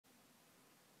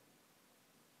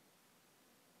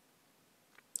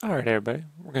Alright everybody,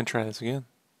 we're going to try this again.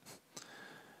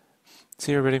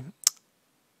 See everybody,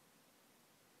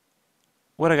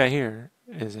 what I got here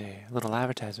is a little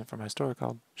advertisement for my store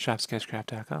called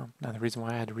shopsketchcraft.com. Now the reason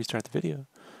why I had to restart the video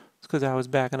is because I was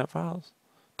backing up files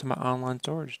to my online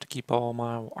storage to keep all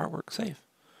my artwork safe.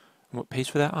 And what pays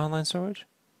for that online storage?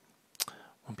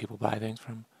 When people buy things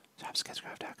from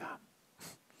shopsketchcraft.com.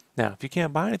 Now if you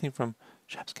can't buy anything from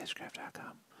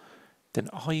shopsketchcraft.com, then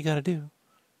all you got to do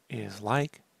is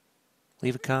like,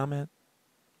 leave a comment,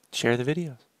 share the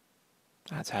videos.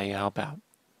 That's how you help out.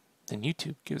 Then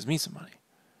YouTube gives me some money.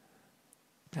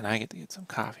 And I get to get some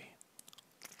coffee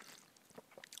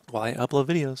while I upload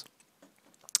videos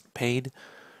paid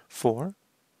for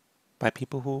by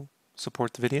people who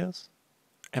support the videos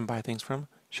and buy things from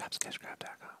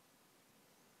shopsketchcraft.com.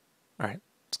 Alright,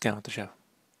 let's get on with the show.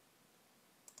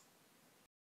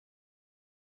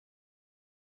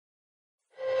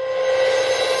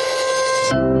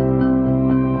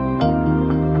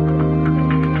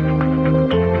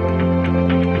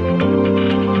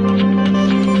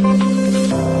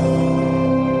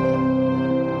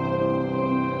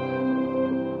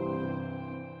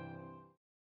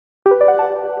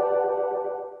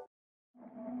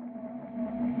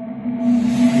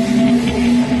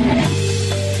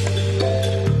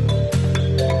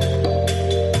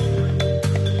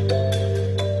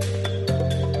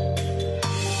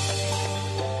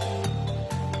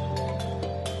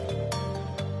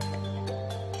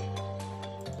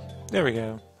 There we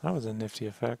go. That was a nifty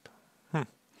effect.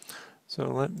 So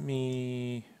let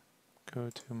me go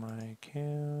to my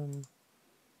cam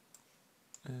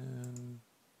and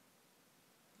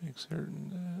make certain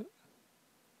that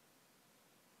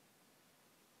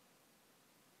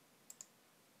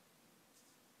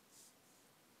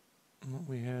what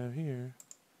we have here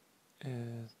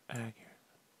is accurate.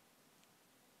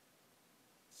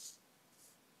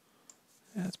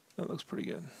 Yeah, that looks pretty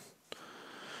good.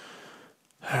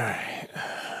 Alright.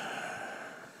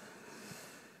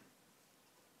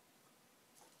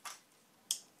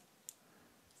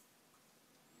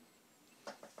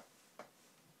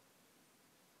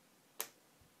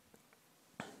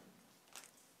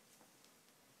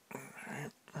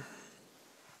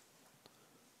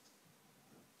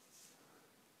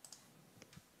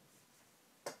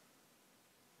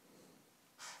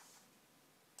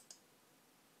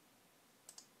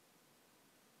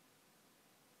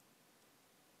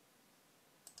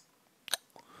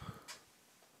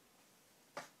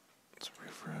 Let's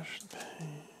refresh the page.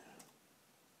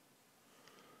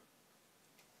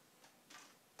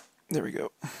 There we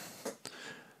go.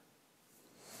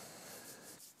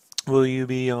 Will you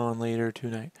be on later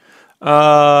tonight?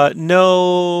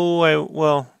 No.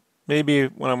 Well, maybe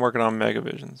when I'm working on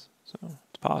Megavisions. So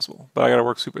it's possible, but I gotta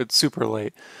work it's super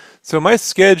late. So my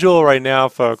schedule right now,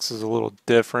 folks, is a little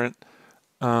different.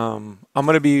 I'm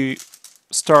gonna be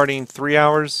starting 3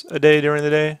 hours a day during the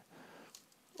day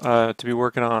to be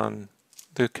working on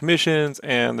the commissions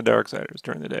and the Darksiders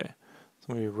during the day. So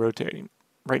I'm gonna be rotating.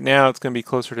 Right now, it's gonna be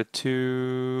closer to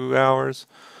 2 hours.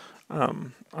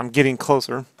 I'm getting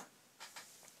closer.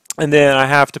 And then I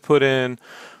have to put in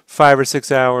 5 or 6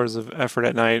 hours of effort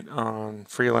at night on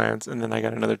freelance, and then I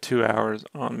got another 2 hours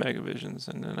on Megavisions,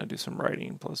 and then I do some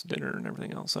writing plus dinner and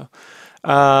everything else. So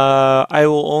I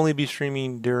will only be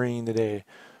streaming during the day,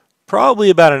 probably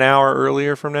about an hour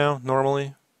earlier from now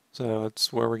normally. So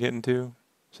that's where we're getting to.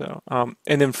 So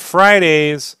and then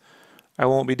Fridays I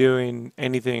won't be doing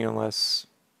anything unless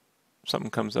something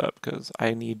comes up because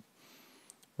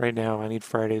right now I need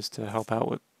Fridays to help out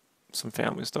with some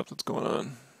family stuff that's going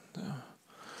on. So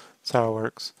that's how it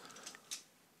works.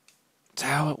 That's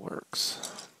how it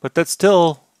works. But that's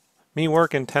still me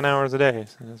working 10 hours a day,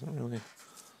 so it doesn't really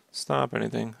stop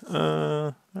anything.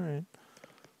 Alright.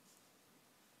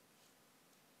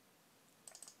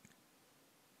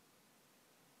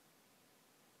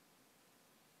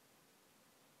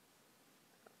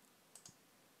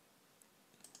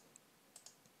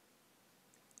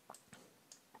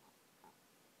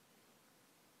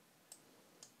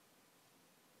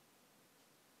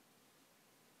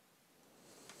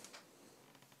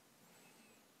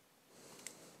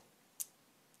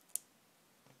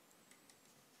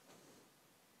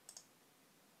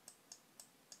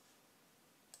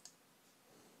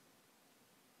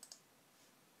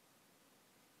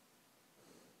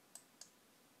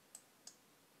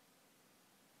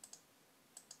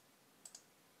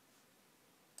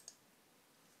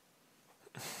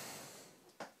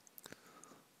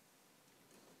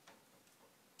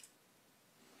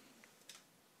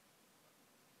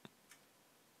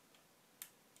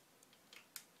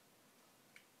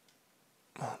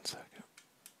 One second.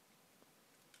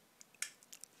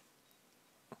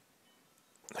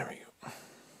 There we go.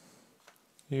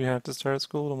 You have to start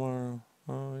school tomorrow.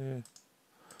 Oh, yeah.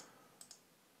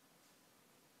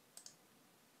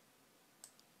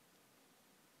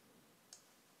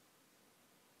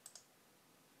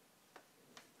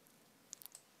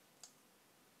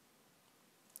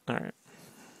 All right.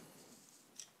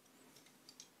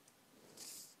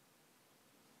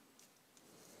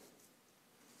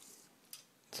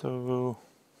 So,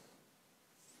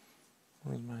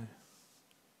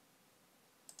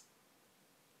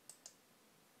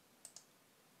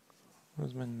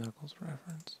 where's my knuckles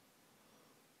reference?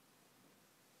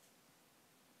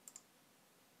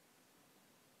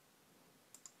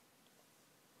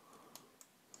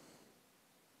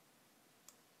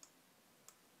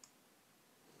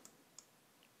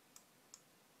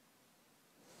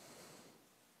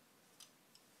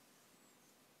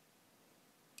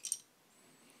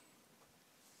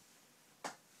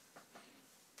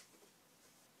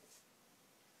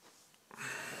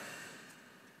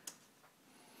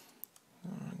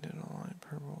 I did a light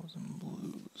purples and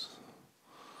blues.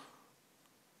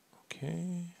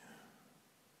 Okay.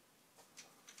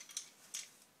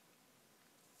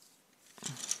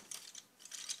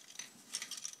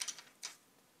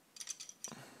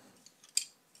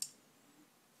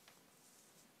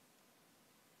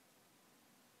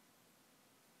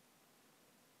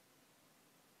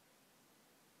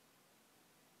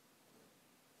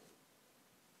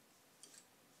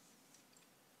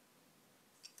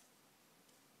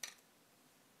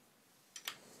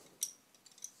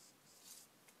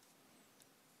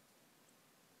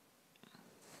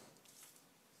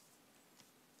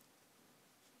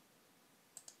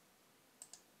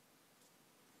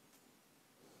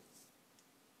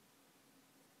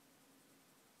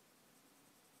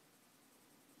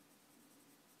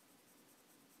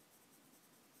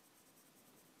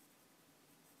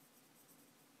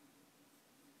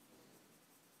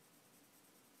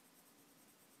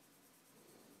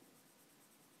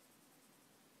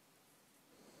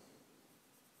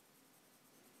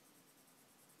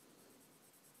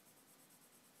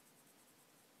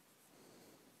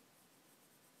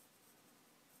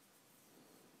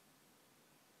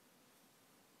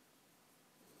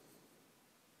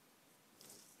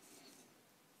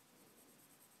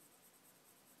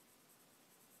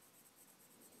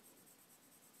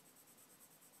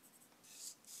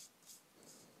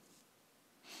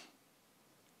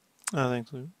 I think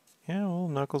so. Yeah, well,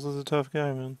 Knuckles is a tough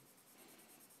guy, man.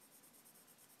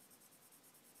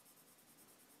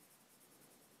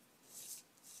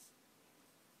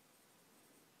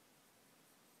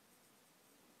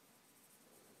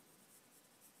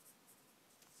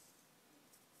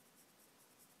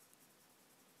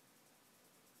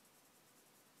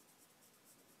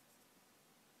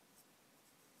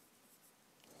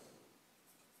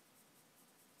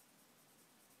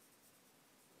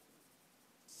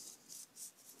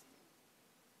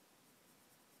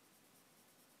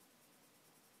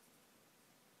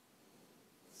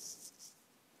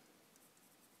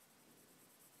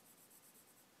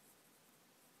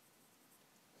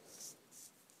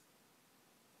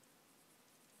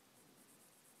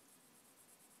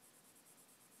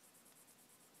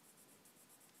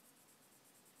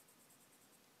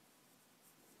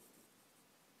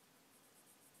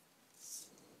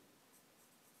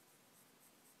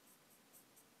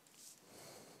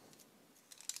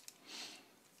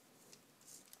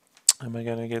 Am I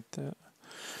gonna get that?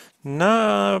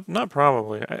 No, not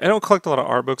probably. I don't collect a lot of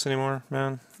art books anymore,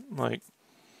 man. Like,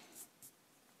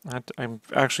 I'm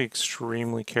actually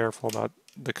extremely careful about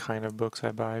the kind of books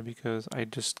I buy because I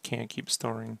just can't keep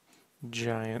storing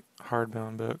giant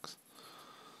hardbound books.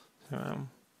 Um,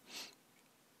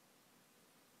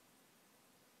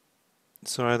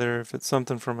 so either if it's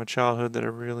something from my childhood that I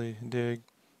really dig,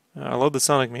 I love the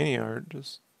Sonic Mania art.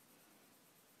 Just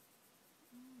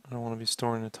I don't want to be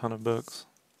storing a ton of books.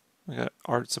 I got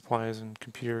art supplies and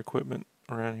computer equipment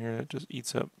around here that just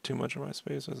eats up too much of my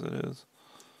space as it is.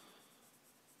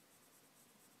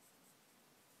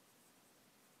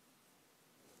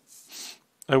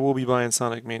 I will be buying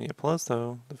Sonic Mania Plus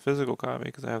though, the physical copy,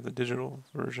 because I have the digital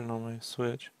version on my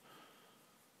Switch.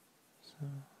 So,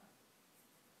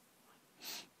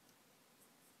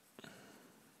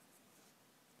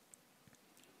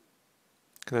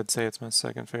 because I'd say it's my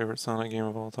second favorite Sonic game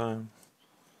of all time.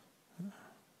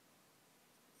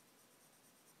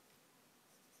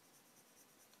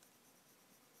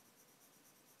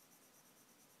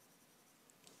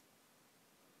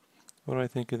 What do I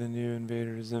think of the new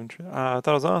Invader Zim? I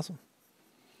thought it was awesome.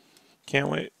 Can't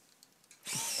wait.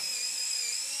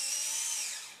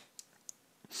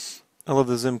 I love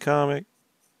the Zim comic.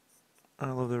 I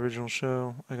love the original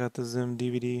show. I got the Zim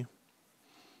DVD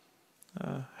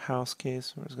house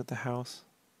case where it's got the house.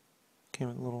 Came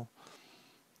with a little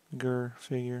Gur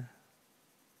figure.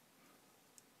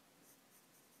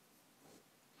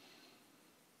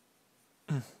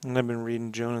 And I've been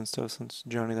reading Joan and stuff since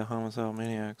Johnny the Homicidal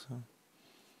Maniac, so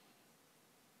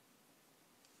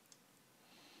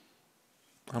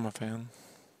I'm a fan.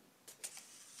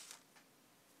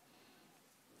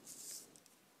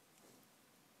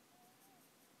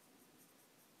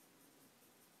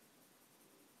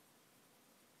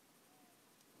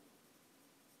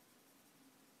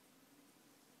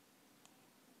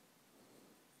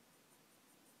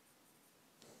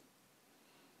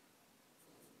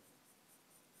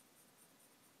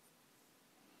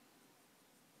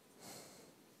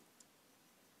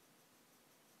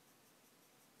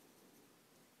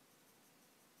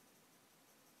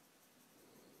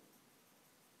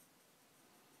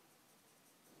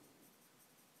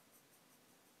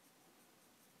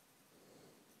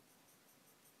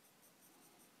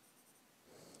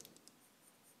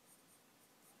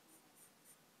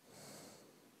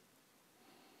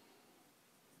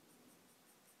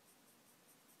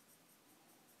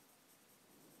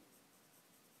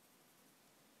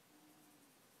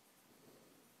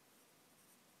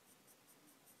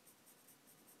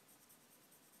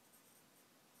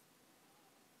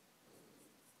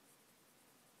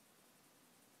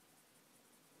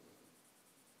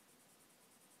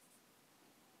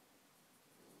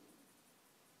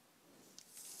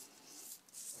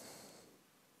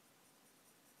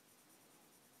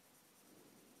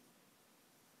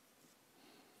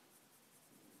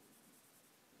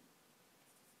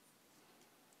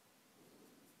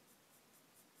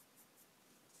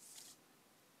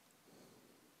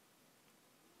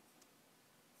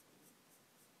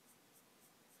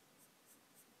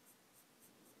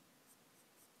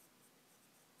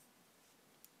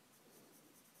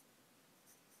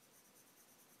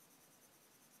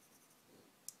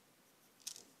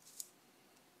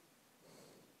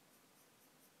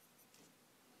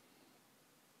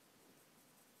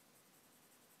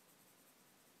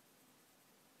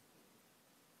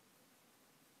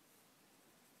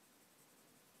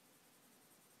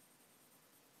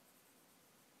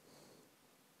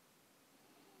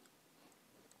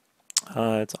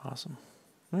 It's awesome.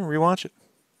 I'm gonna rewatch it.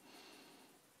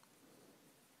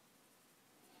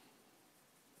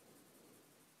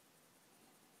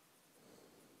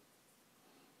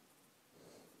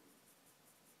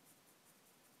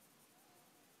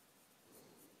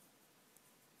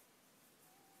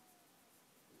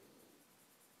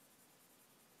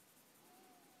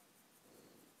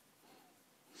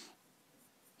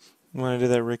 When I did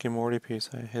that Rick and Morty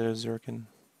piece, I hit a Zircon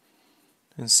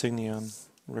insignia on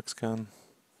Rick's gun.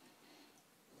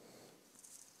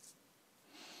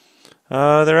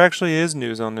 There actually is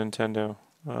news on Nintendo.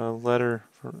 A letter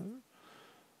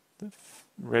that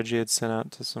Reggie had sent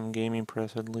out to some gaming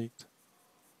press had leaked,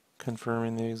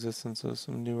 confirming the existence of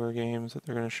some newer games that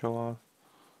they're going to show off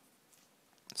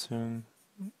soon.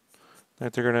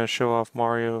 Like they're going to show off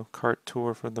Mario Kart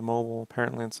Tour for the mobile,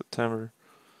 apparently in September.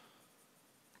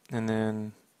 And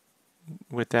then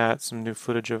with that, some new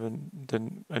footage of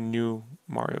a new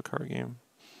Mario Kart game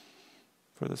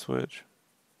for the Switch.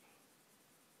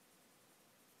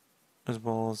 As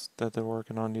well as that they're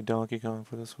working on new Donkey Kong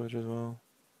for the Switch as well.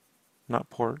 Not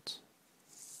ports.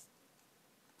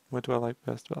 What do I like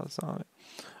best about Sonic?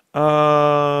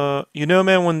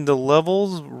 Man, when the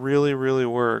levels really, really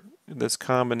work, this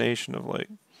combination of like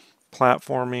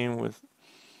platforming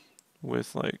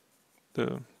with like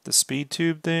the speed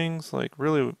tube things, like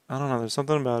really, I don't know, there's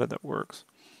something about it that works.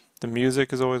 The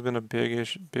music has always been a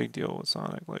big deal with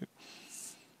Sonic. Like,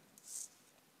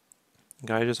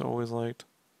 guy just always liked.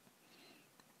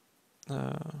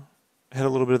 Had a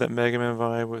little bit of that Mega Man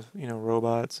vibe with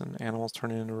robots and animals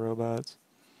turning into robots.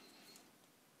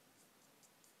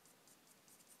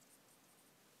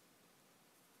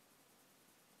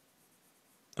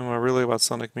 And what I really like about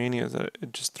Sonic Mania is that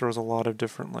it just throws a lot of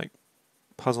different like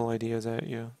puzzle ideas at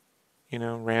you,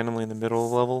 randomly in the middle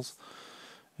of levels.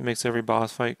 It makes every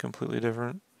boss fight completely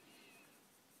different.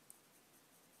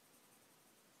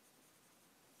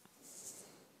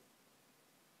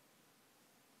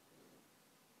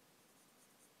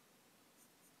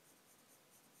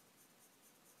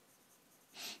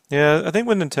 Yeah, I think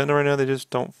with Nintendo right now, they just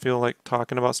don't feel like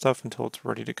talking about stuff until it's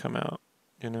ready to come out,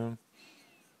 you know?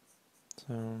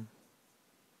 So,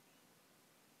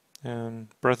 and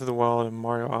Breath of the Wild and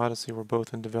Mario Odyssey were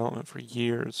both in development for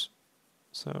years.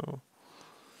 So,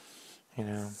 you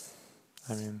know,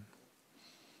 I mean,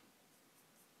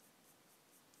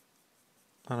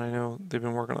 And I know they've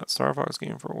been working on that Star Fox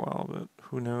game for a while, but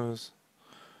who knows?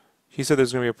 He said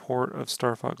there's going to be a port of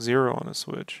Star Fox Zero on the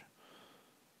Switch.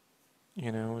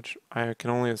 You know, which I can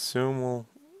only assume will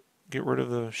get rid of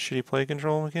the shitty play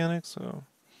control mechanics. So,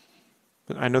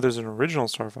 but I know there's an original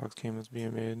Star Fox game that's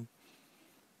being made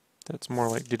that's more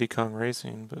like Diddy Kong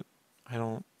Racing, but I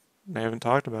don't. I haven't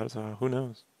talked about it, so who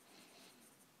knows?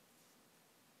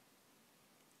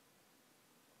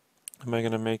 Am I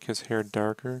gonna make his hair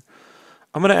darker?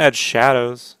 I'm gonna add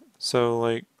shadows. So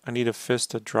like I need a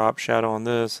fist to drop shadow on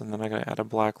this, and then I gotta add a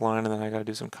black line, and then I gotta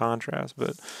do some contrast.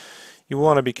 But you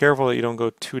want to be careful that you don't go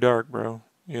too dark, bro.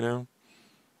 You know.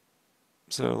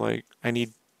 So like I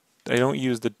don't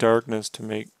use the darkness to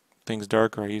make things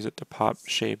darker. I use it to pop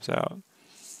shapes out.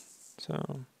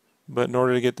 So, but in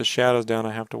order to get the shadows down,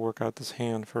 I have to work out this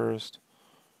hand first.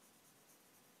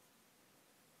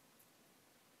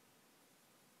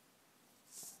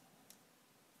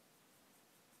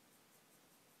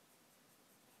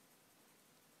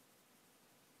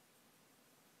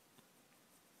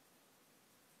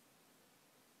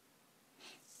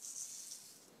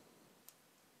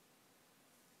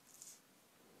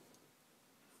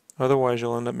 Otherwise,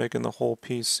 you'll end up making the whole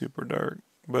piece super dark.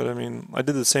 But I mean, I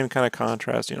did the same kind of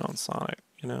contrast, on Sonic,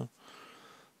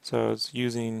 So it's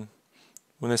using,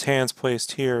 when his hand's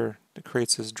placed here, it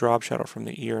creates this drop shadow from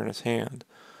the ear in his hand.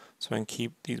 So I can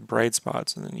keep these bright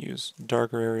spots and then use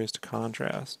darker areas to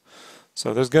contrast.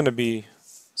 So there's going to be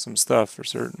some stuff for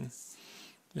certain.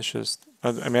 It's just,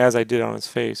 I mean, as I did on his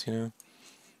face,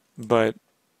 But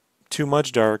too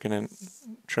much dark, and then,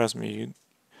 trust me,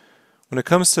 when it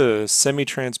comes to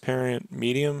semi-transparent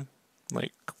medium,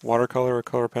 like watercolor or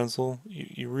color pencil,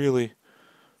 you really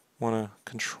want to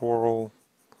control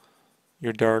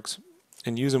your darks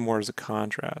and use them more as a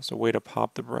contrast, a way to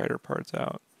pop the brighter parts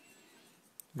out,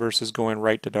 versus going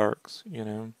right to darks,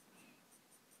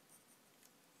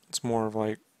 It's more of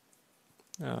like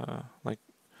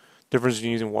difference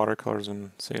in using watercolors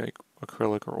and say like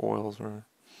acrylic or oils, where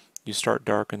you start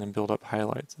dark and then build up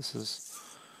highlights. This is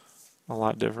a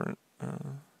lot different.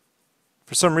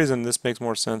 For some reason, this makes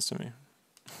more sense to me.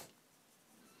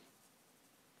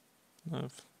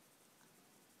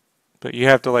 But you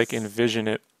have to like envision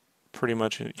it pretty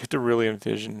much. You have to really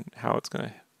envision how it's going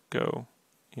to go,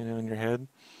 in your head.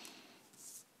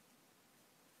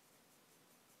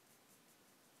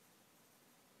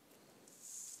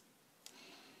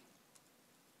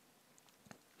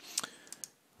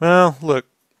 Well, look,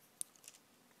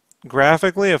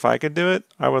 graphically, if I could do it,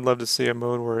 I would love to see a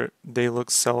mode where they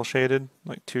look cell shaded,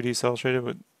 like 2D cell shaded,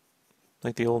 but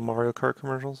like the old Mario Kart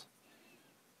commercials.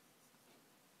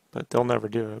 But they'll never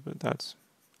do it. But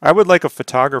I would like a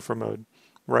photographer mode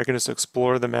where I can just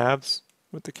explore the maps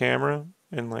with the camera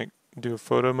and like do a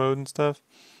photo mode and stuff.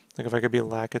 Like if I could be a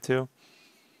Lakitu.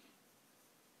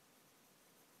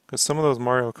 Because some of those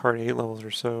Mario Kart 8 levels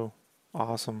are so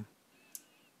awesome.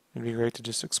 It'd be great to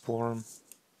just explore them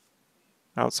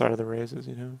outside of the races,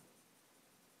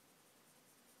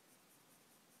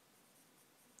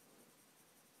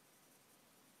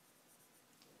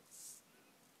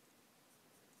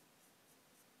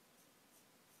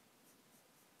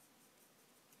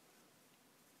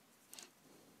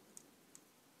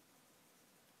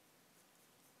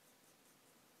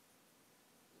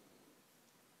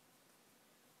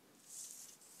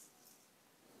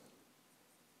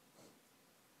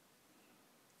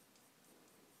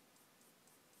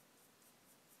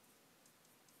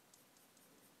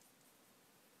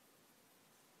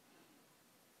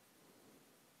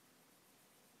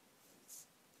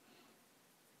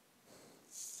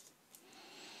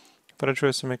 If I had a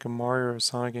choice to make a Mario or a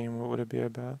Sonic game, what would it be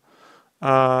about?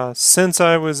 Since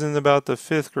I was in about the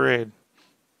 5th grade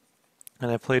and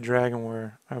I played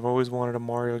Dragonware, I've always wanted a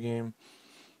Mario game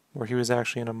where he was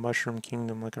actually in a mushroom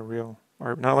kingdom, like a real,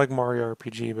 or not like Mario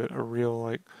RPG, but a real,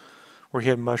 like, where he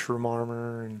had mushroom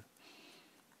armor and,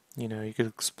 you could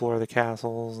explore the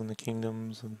castles and the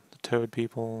kingdoms and the toad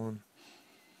people. And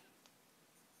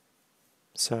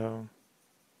so,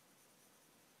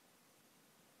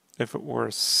 if it were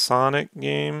a Sonic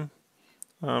game,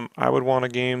 I would want a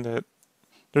game that,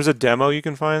 there's a demo you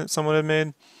can find that someone had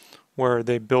made where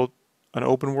they built an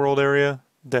open world area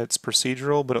that's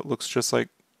procedural, but it looks just like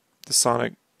the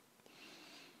Sonic.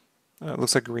 It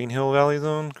looks like Green Hill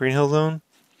Zone,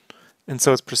 and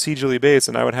so it's procedurally based.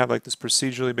 And I would have like this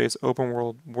procedurally based open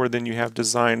world where then you have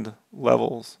designed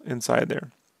levels inside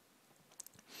there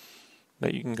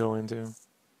that you can go into.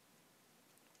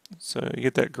 So you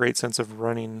get that great sense of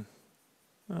running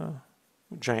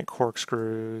giant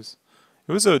corkscrews.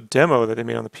 It was a demo that they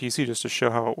made on the PC just to show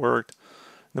how it worked.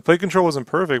 The plate control wasn't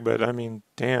perfect, but I mean,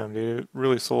 damn, dude, it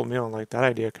really sold me on like that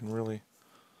idea can really.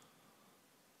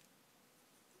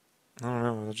 I don't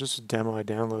know. It was just a demo I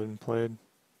downloaded and played,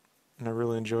 and I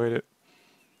really enjoyed it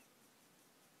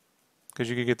because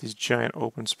you could get these giant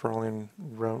open sprawling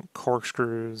round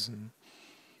corkscrews and.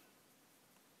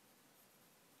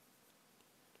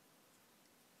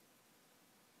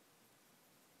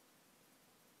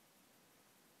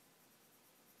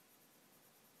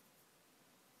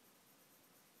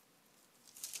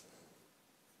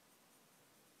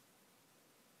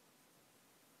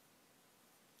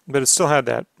 But it still had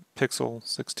that pixel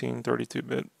 16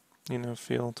 32-bit,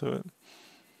 feel to it.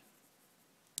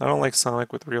 I don't like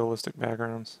Sonic with realistic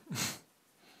backgrounds.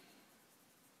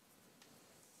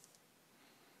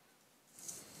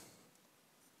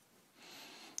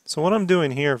 So what I'm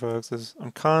doing here, folks, is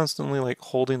I'm constantly like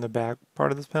holding the back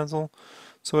part of this pencil.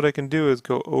 So what I can do is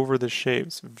go over the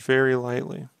shapes very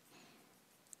lightly.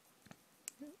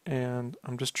 And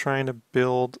I'm just trying to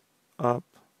build up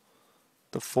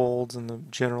the folds and the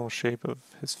general shape of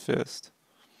his fist.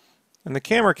 And the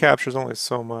camera captures only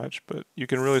so much, but you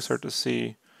can really start to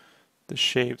see the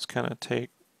shapes kind of take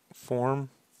form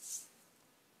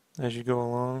as you go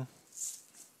along.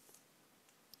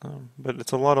 But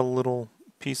it's a lot of little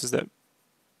pieces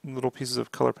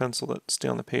of color pencil that stay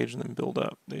on the page and then build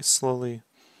up. They slowly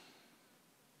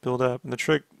build up. And the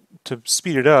trick to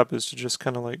speed it up is to just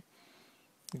kind of like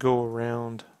go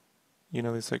around,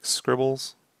 these like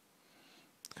scribbles,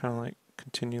 kind of like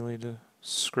continually to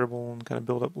scribble and kind of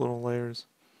build up little layers.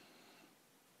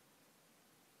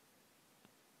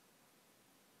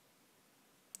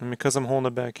 And because I'm holding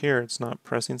it back here, it's not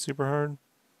pressing super hard.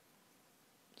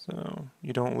 So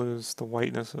you don't lose the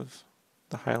whiteness of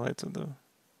the highlights of the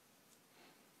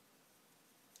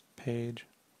page.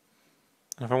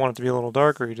 And if I want it to be a little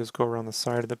darker, you just go around the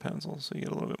side of the pencil so you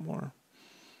get a little bit more.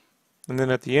 And then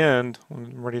at the end, when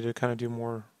I'm ready to kind of do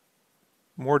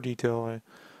more detail,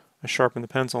 I sharpen the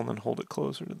pencil and then hold it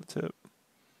closer to the tip.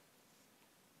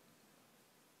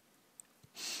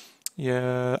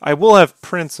 Yeah, I will have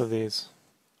prints of these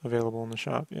available in the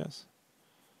shop, yes.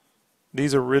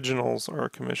 These originals are a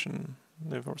commission,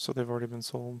 so they've already been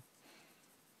sold.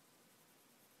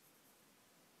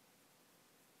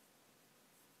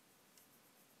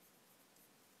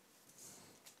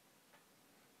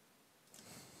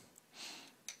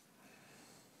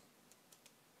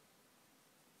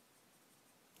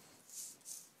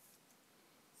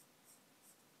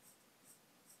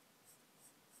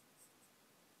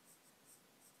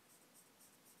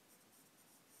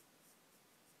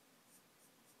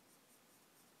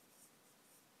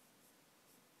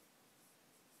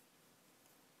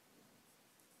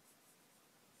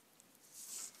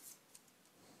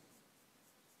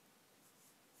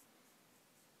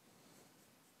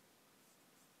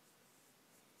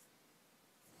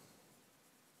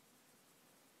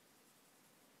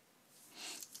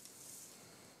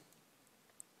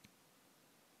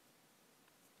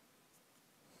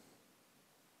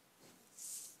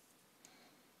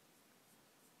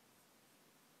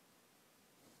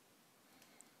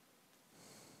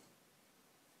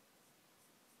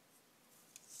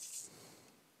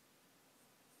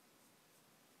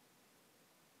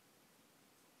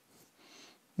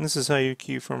 And this is how you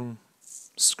keep from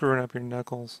screwing up your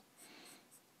knuckles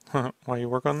while you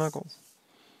work on knuckles.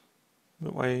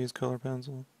 But why you use color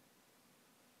pencil.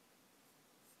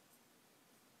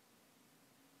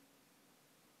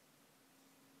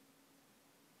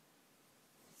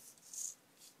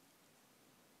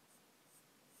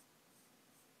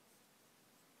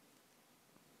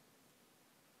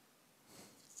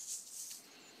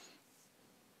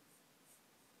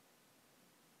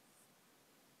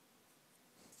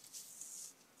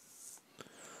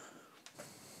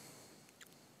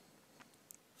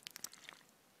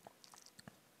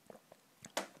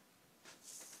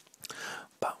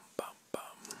 Bum, bum, bum.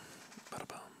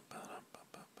 Ba-da-bum, ba-da-bum,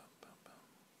 bum, bum, bum, bum.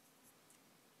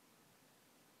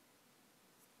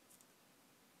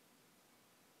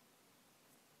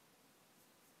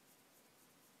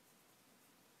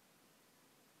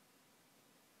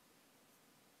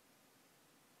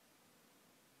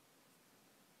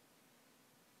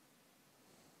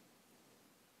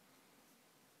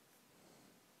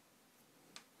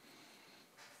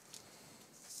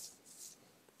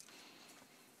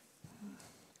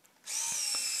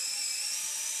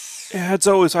 Yeah, it's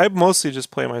always. I mostly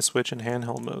just play my Switch in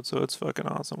handheld mode, so it's fucking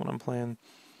awesome when I'm playing.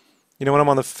 When I'm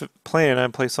on the plane, I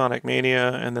play Sonic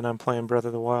Mania, and then I'm playing Breath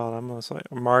of the Wild. I'm just like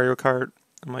Mario Kart.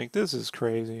 I'm like, this is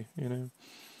crazy. And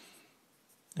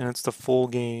it's the full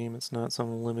game. It's not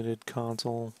some limited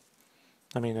console.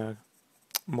 I mean,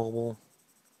 mobile.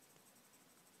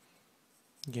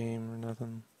 game or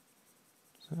nothing.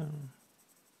 So,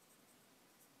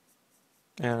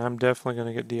 and I'm definitely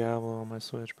gonna get Diablo on my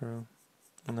Switch, bro,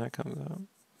 when that comes out.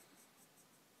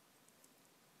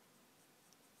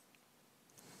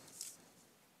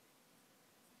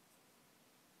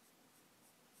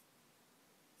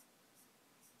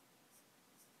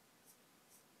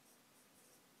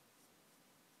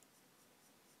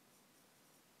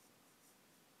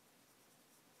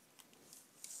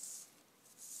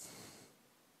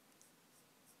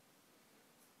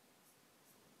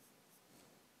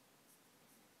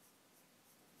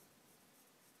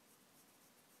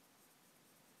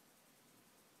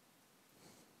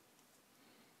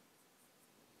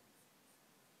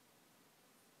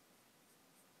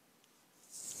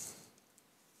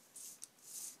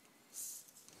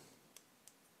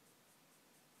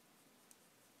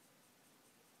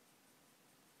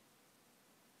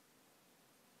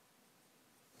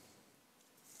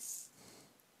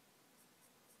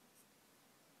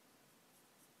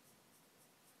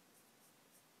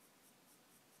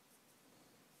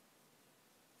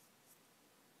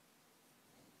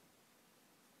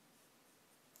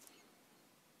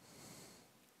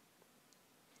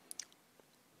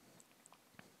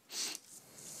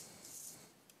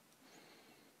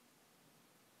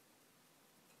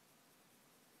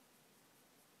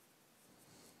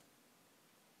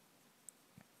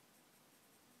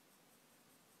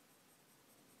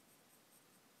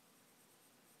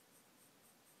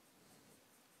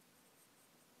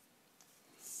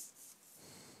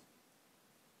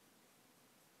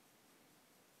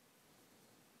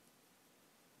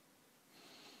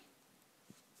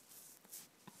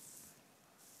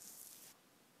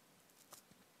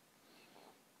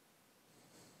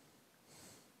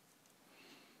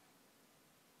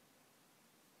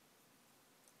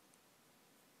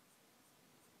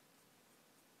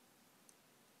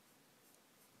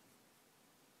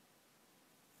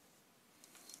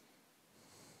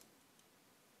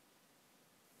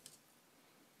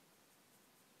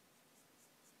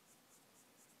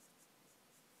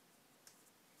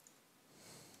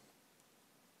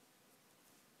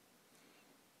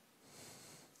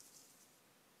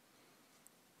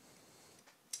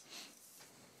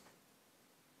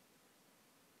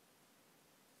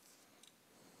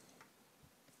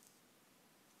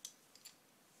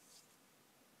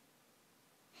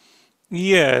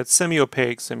 Yeah, it's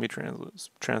semi-opaque,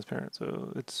 semi-transparent.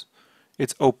 So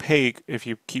it's opaque if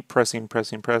you keep pressing,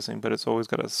 pressing, pressing, but it's always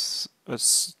got a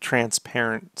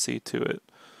transparency to it.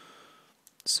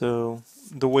 So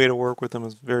the way to work with them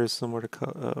is very similar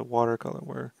to watercolor,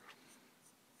 where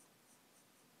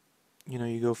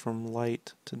you go from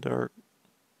light to dark.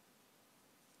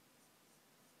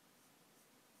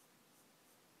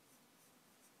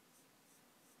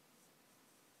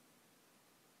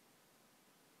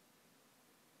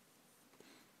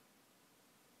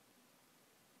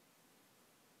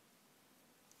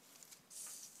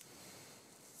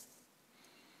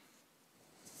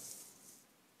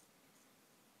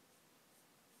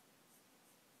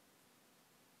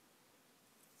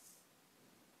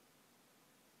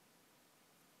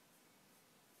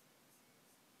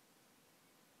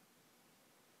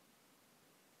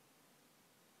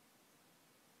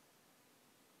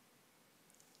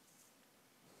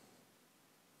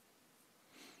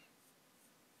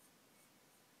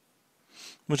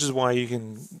 Which is why you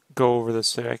can go over this.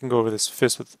 Say, I can go over this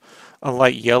fist with a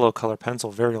light yellow color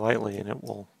pencil very lightly, and it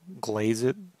will glaze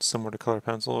it similar to color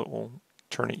pencil. It will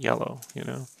turn it yellow.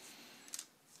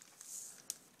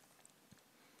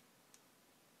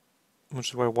 Which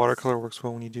is why watercolor works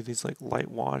well when you do these like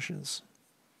light washes.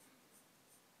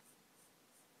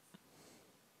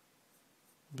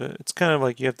 But it's kind of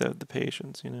like you have to have the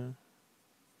patience. If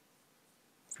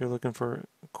you're looking for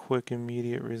quick,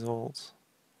 immediate results.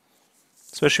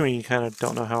 Especially when you kind of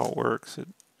don't know how it works.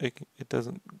 It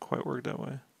doesn't quite work that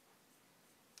way.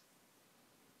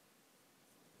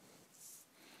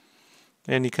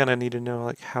 And you kind of need to know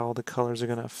like how the colors are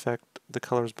going to affect the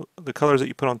colors that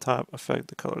you put on top affect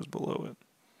the colors below it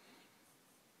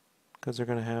because they're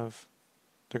going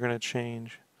to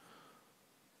change.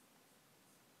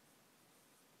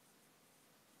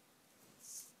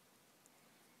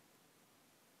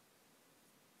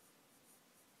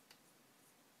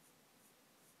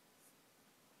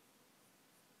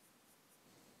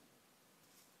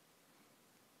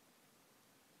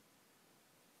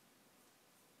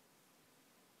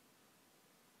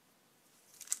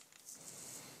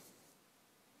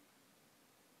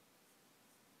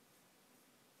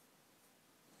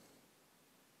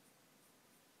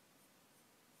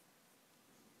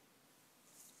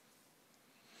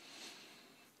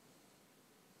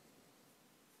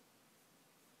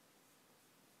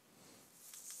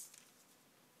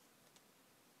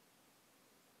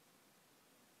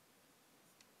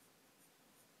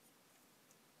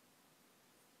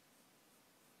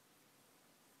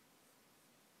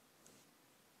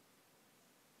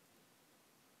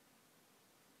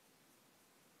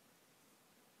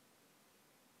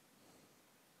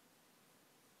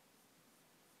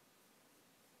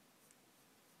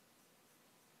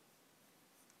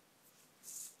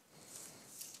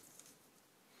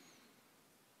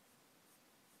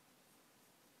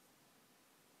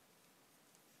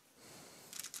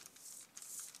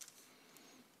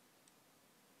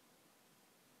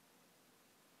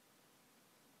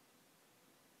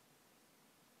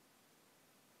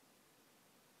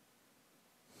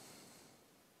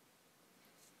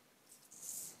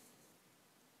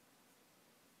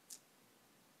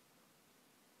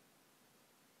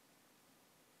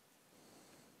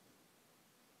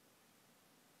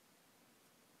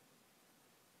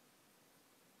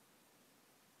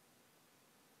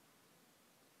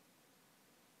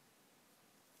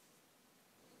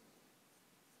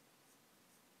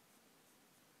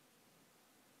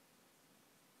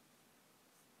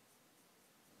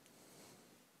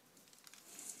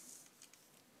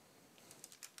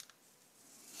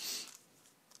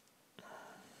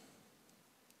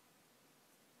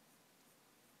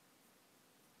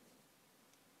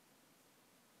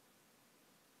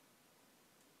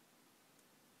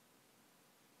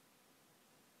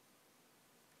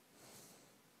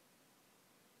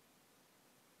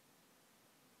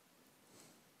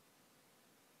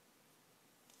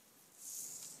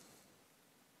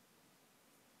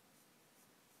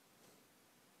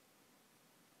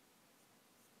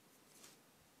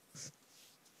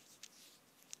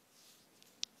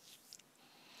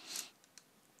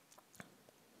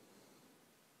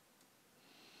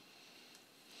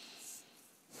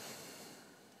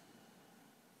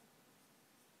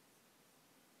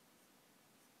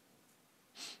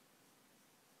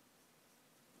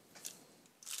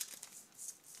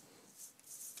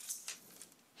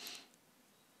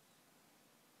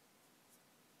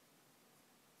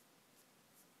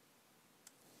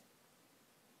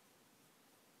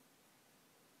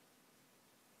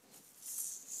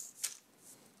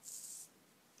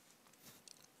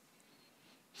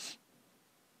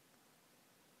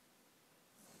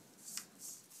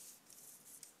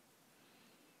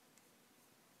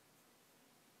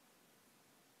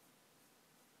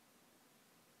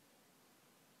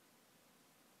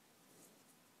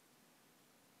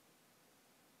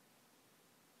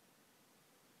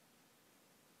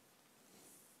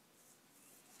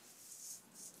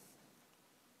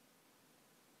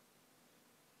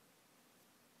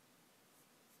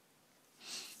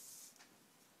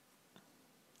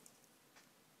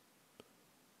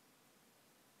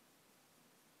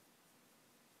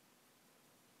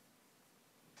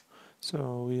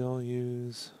 So we'll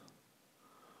use,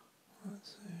 let's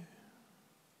see.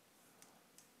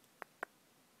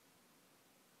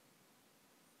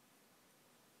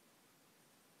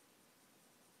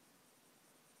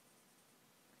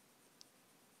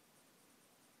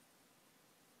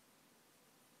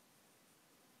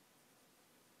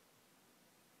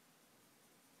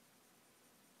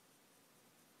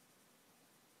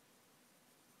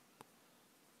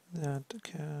 That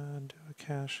can do a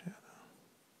cache shadow.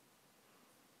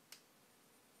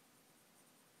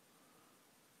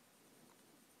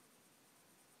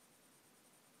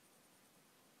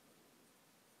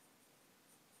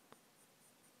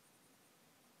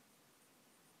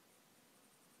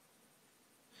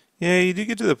 Yeah, you do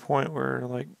get to the point where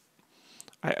like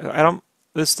I don't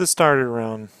this started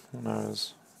around when I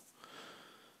was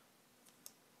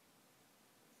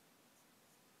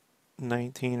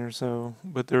 19 or so,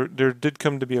 but there did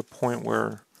come to be a point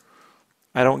where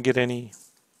I don't get any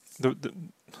the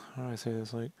how do I say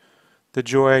this, like the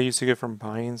joy I used to get from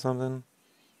buying something.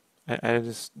 I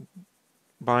just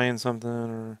buying something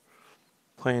or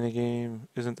playing a game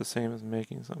isn't the same as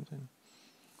making something,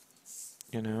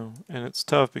 you know? And it's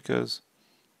tough because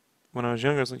when I was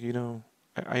younger, I was like, you know,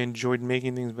 I enjoyed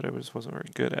making things, but I just wasn't very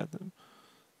good at them.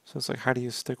 So it's like, how do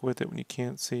you stick with it when you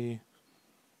can't see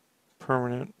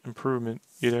permanent improvement,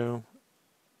 you know,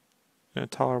 in a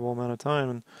tolerable amount of time?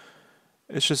 And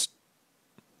it's just,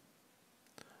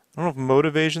 I don't know if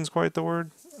motivation's quite the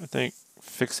word. I think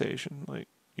fixation. Like,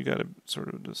 you gotta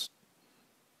sort of just,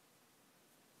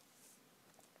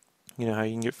 you know, how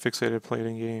you can get fixated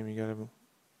playing a game. You gotta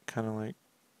kind of like,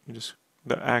 you just,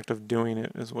 the act of doing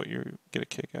it is what you get a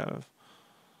kick out of.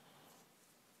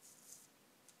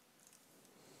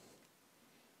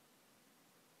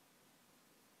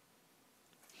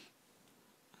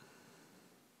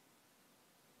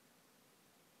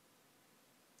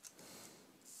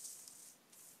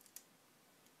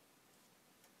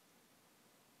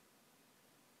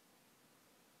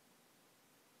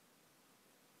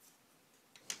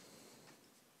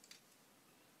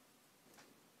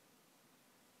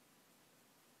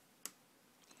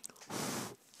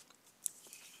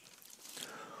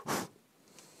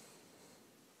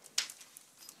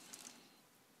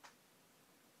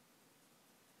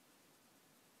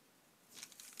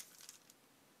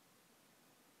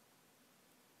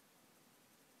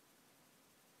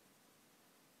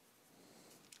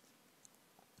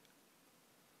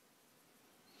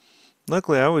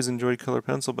 Luckily, I always enjoyed color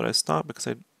pencil, but I stopped because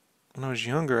when I was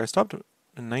younger, I stopped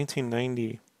in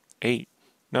 1998.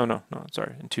 No,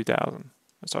 sorry, in 2000.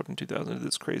 I stopped in 2000. I did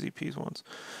this crazy piece once,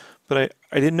 but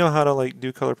I didn't know how to like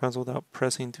do color pencil without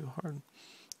pressing too hard. And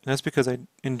that's because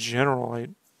in general, I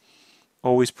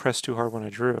always pressed too hard when I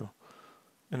drew,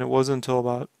 and it wasn't until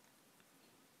about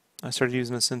I started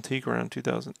using a Cintiq around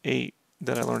 2008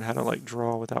 that I learned how to like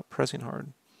draw without pressing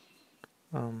hard.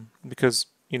 Because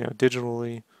you know,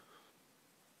 digitally,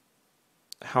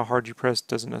 how hard you press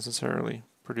doesn't necessarily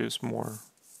produce more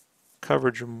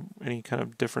coverage or any kind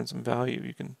of difference in value.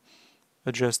 You can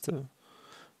adjust the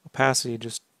opacity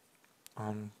just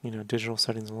on, you know, digital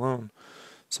settings alone.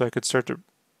 So I could start to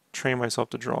train myself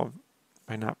to draw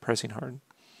by not pressing hard.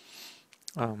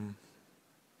 Um,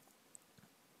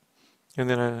 and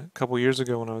then a couple years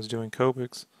ago when I was doing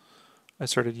Copics, I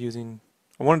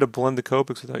wanted to blend the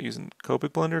Copics without using Copic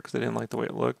Blender because I didn't like the way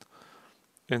it looked.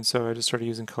 And so I just started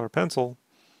using color pencil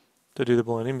to do the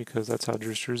blending because that's how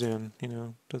Drew Struzan, you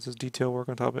know, does his detail work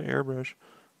on top of airbrush.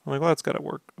 I'm like, well, that's got to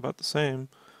work about the same.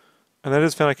 And I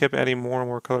just found I kept adding more and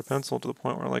more color pencil to the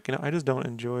point where, like, you know, I just don't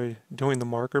enjoy doing the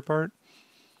marker part.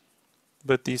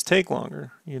 But these take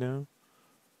longer, you know?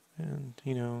 And,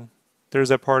 you know, there's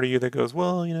that part of you that goes,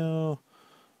 well, you know,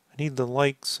 I need the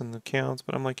likes and the counts.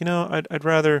 But I'm like, you know, I'd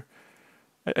rather,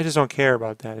 I just don't care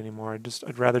about that anymore.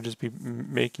 I'd rather just be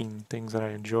making things that I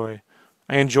enjoy.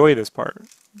 I enjoy this part,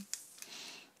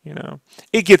 you know?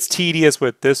 It gets tedious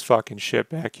with this fucking shit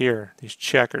back here, these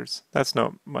checkers. That's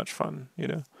not much fun, you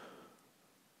know?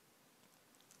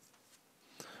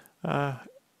 Uh,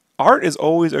 Art is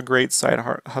always a great side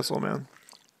hustle, man,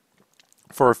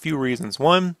 for a few reasons.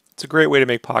 One, it's a great way to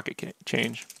make pocket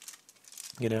change,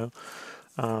 you know,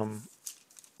 um,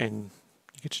 and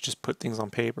you get to just put things on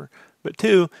paper. But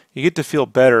two, you get to feel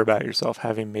better about yourself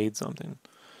having made something,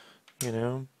 you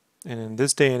know. And in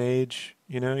this day and age,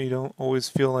 you know, you don't always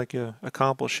feel like you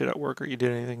accomplished shit at work or you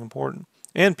did anything important.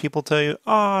 And people tell you,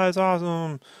 "Oh, it's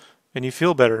awesome," and you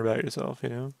feel better about yourself, you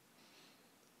know.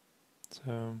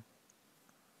 So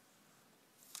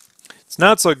it's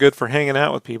not so good for hanging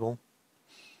out with people,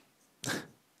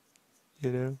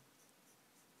 you know.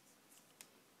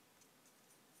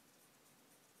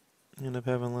 You end up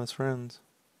having less friends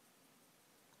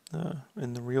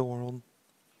in the real world,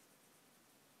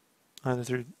 either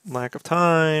through lack of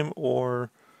time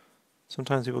or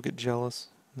sometimes people get jealous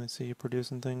when they see you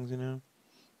producing things, you know.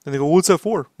 And they go, "What's that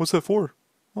for? What's that for?"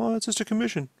 "Oh, it's just a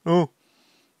commission." "Oh,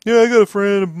 yeah, I got a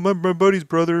friend. My buddy's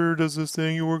brother does this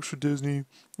thing. He works for Disney."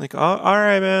 Like, "Oh, all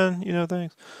right, man. You know,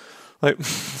 thanks." Like,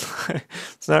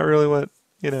 it's not really what,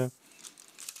 you know.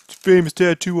 Famous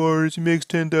tattoo artist. He makes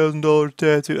 $10,000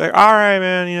 tattoo. Like, all right,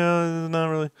 man. You know, it's not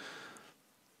really.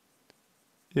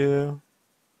 Yeah.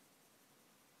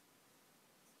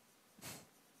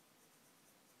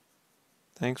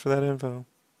 Thanks for that info.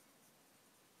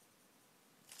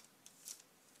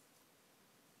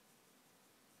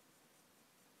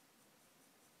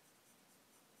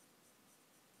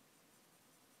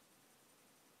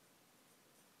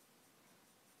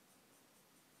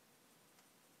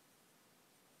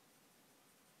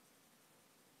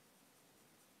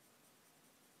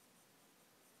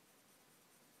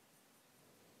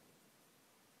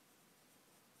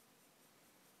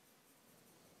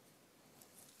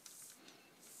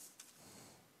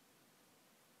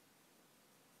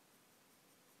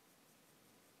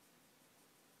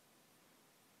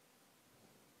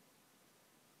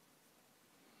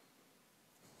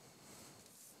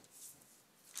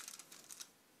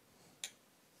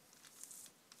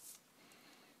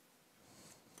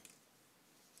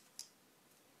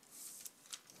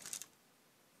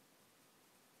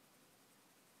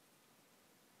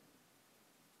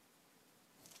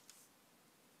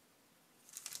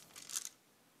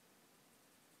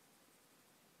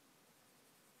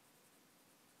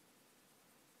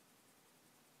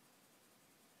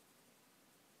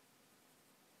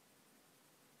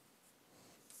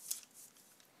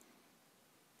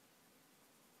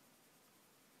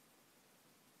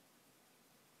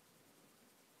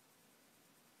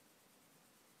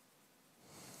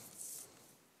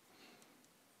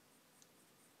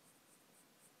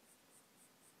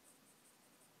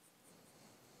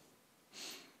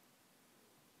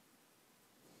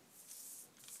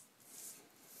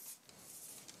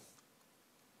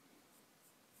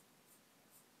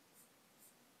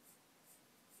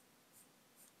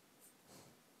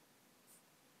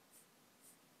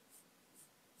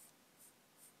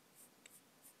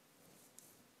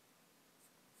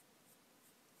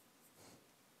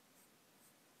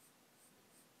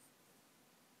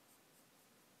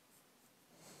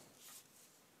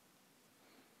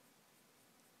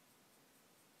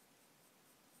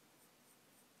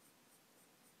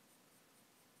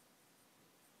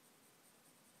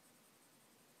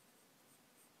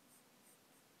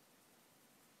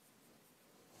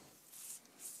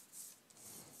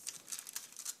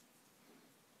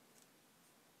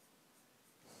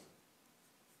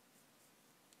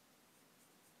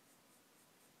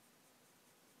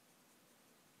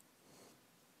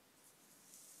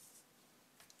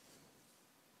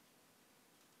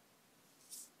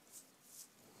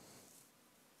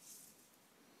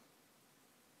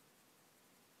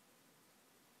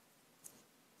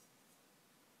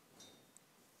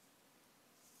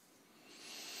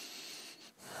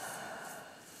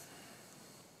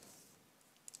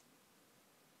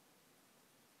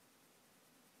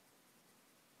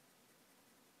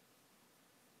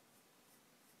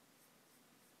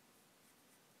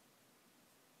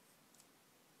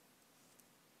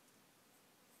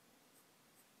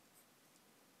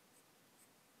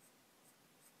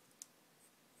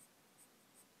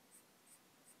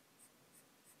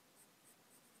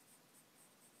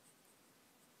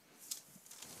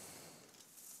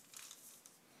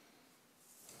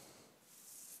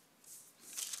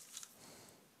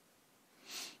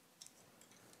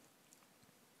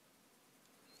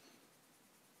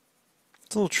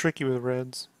 It's a little tricky with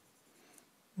reds,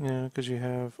 you know, because you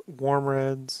have warm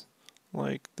reds,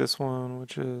 like this one,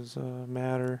 which is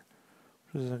madder,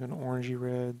 which is like an orangey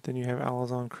red. Then you have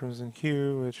Alizon Crimson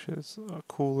Hue, which is a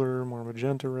cooler, more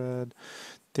magenta red.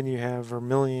 Then you have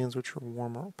vermilions, which are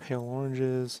warmer, pale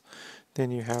oranges.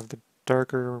 Then you have the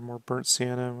darker, more burnt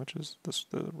sienna, which is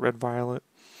the red violet,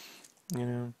 you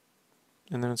know.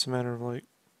 And then it's a matter of like,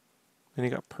 then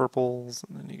you got purples,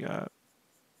 and then you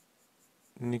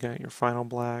got your final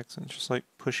blacks, and it's just like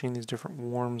pushing these different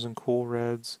warms and cool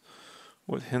reds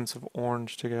with hints of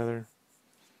orange together,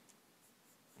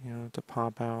 you know, to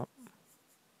pop out.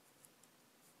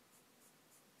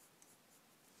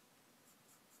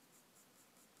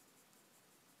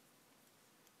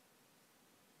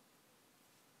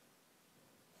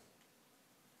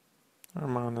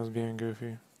 Armando's being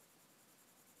goofy.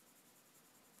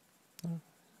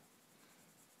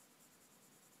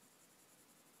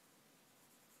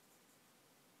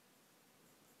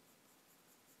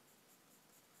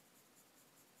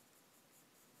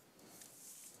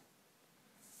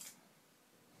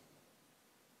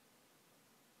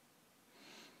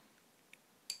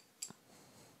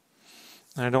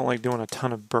 And I don't like doing a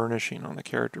ton of burnishing on the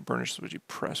character. Burnish is what you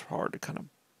press hard to kind of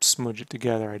smudge it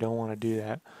together. I don't want to do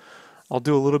that. I'll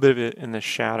do a little bit of it in the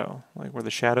shadow, like where the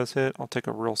shadows hit. I'll take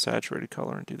a real saturated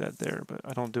color and do that there, but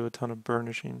I don't do a ton of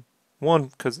burnishing. One,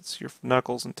 because it's your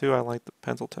knuckles, and two, I like the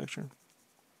pencil texture.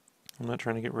 I'm not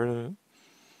trying to get rid of it.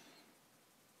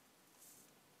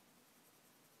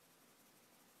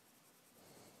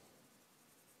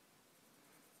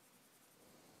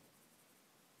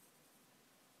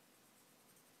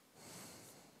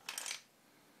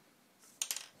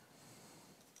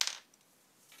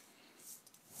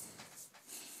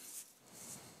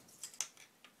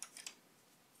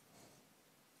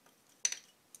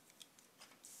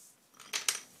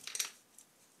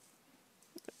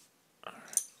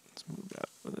 Let's move that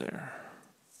over there.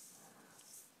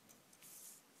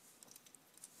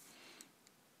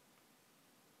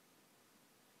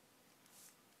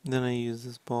 Then I use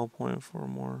this ballpoint for a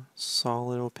more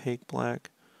solid opaque black,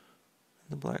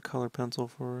 and the black color pencil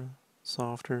for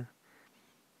softer.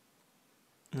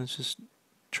 And it's just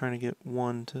trying to get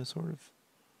one to sort of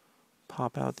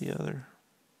pop out the other.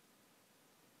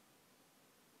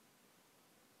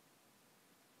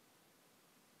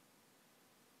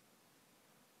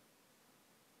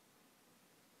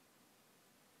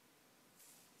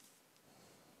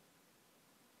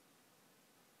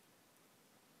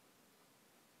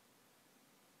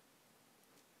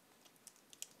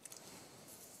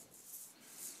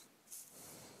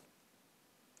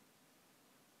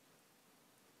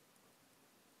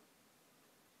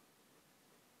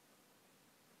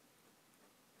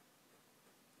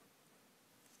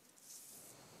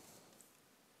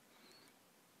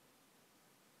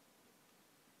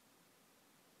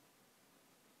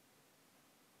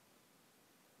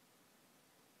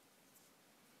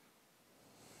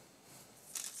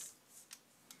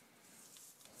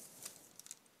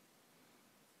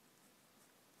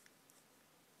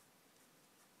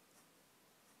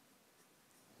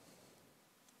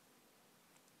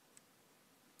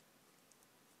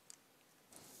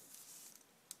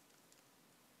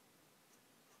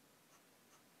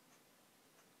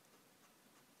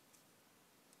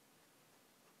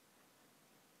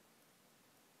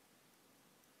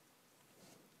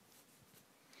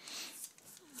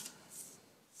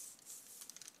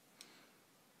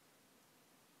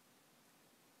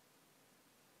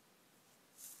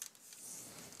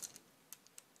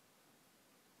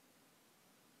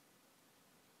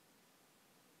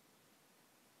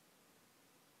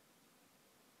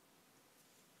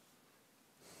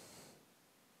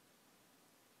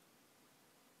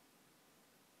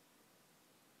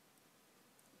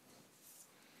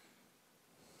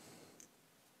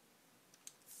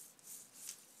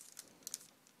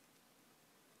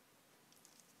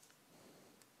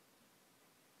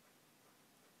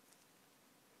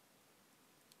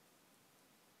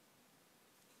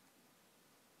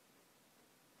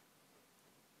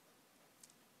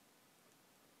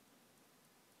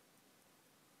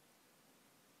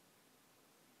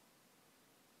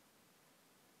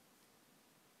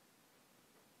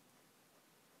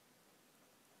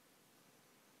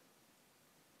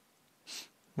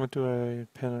 What pen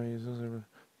I use?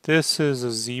 This is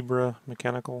a Zebra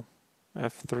Mechanical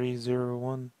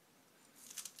F301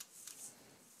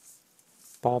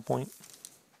 ballpoint.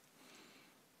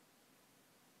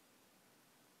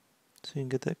 So you can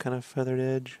get that kind of feathered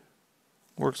edge.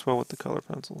 Works well with the color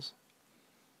pencils.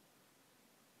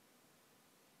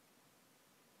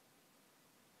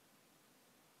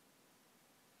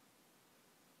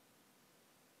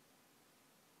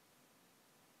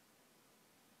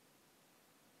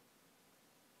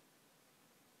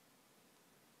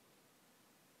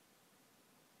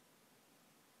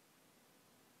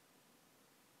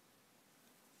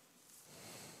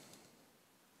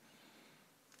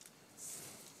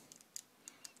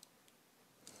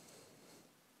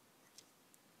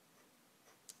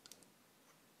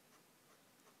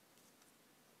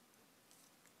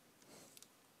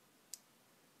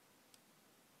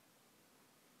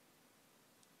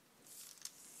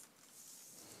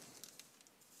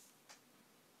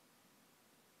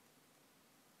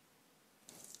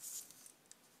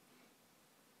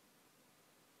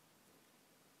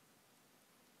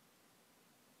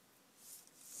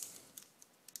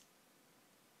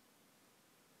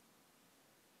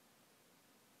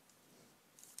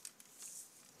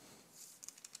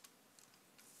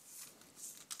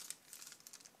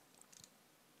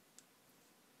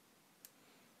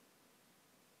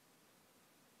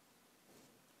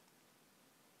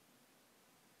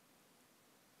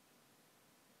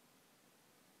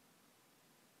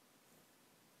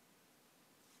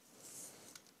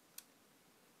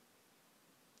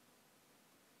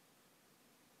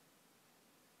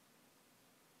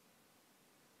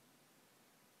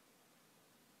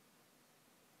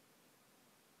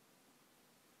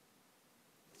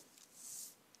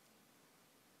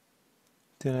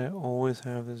 Did I always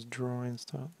have this drawing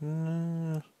style?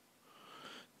 No.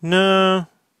 No.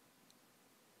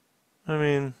 I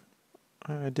mean,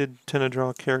 I did tend to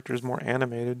draw characters more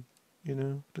animated, you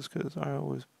know, just because I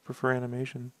always prefer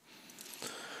animation.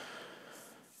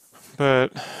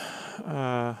 But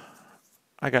I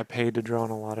got paid to draw in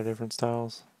a lot of different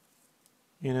styles,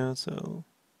 you know, so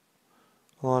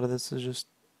a lot of this is just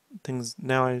things.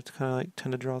 Now I kind of like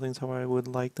tend to draw things how I would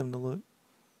like them to look.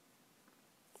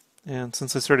 And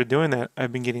since I started doing that,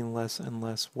 I've been getting less and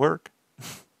less work.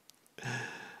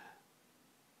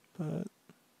 But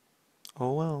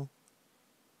oh well.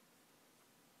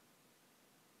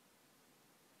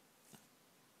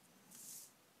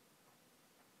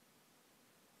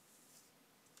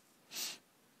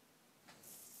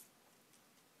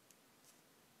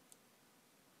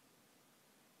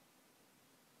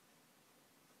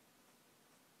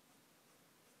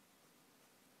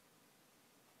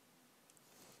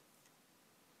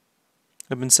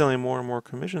 I've been selling more and more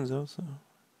commissions though, so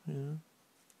you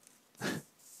know,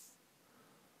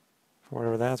 for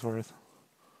whatever that's worth.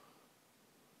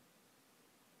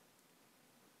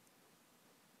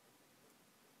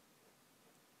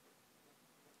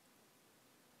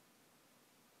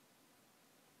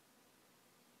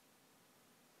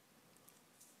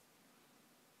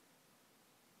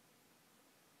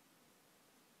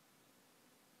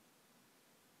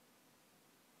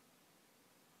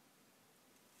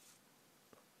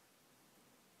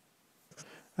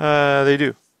 They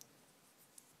do.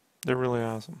 They're really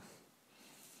awesome.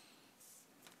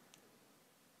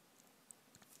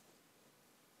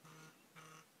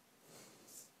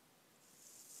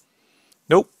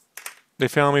 Nope. They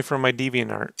found me from my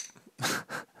DeviantArt.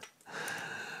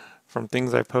 From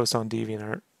things I post on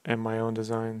DeviantArt and my own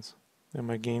designs and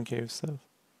my Game Cave stuff.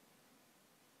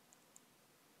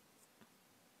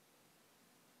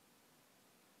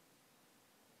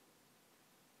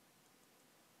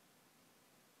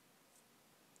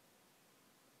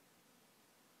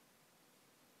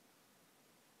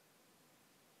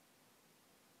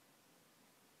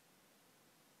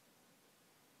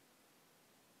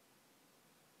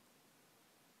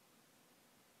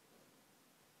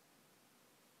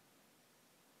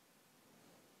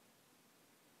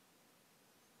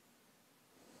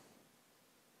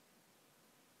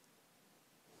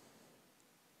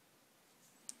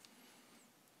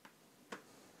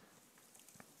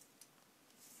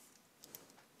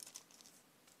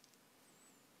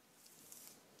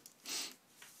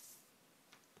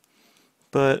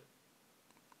 But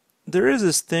there is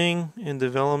this thing in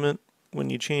development when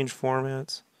you change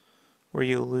formats where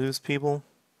you lose people,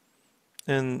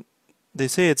 and they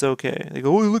say it's okay. They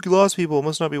go, "Oh, look, you lost people. It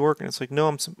must not be working." It's like, no,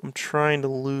 I'm trying to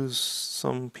lose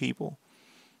some people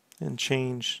and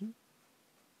change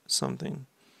something.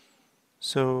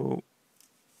 So,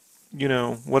 you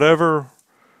know, whatever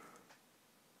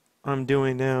I'm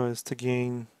doing now is to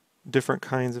gain different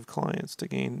kinds of clients, to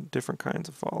gain different kinds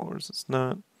of followers. It's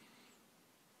not.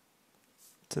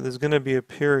 So there's going to be a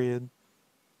period,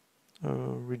 a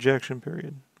rejection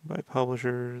period by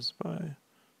publishers, by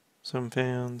some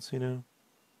fans, you know.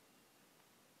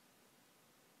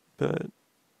 But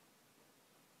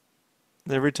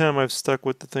every time I've stuck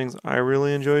with the things I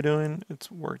really enjoy doing, it's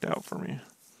worked out for me.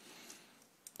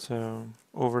 So,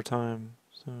 over time.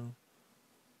 So,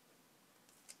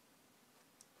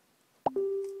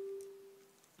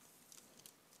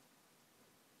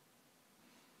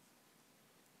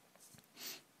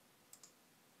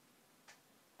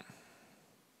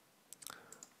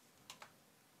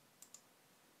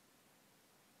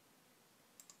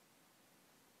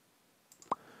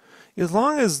 as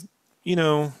long as, you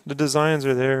know, the designs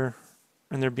are there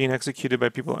and they're being executed by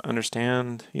people that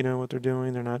understand, you know, what they're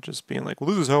doing, they're not just being like, well,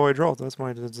 this is how I draw, that's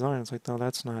my design. It's like, no,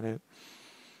 that's not it.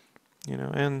 You know,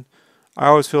 and I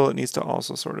always feel it needs to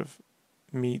also sort of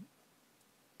meet,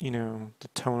 you know, the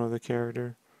tone of the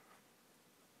character.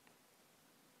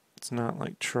 It's not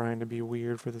like trying to be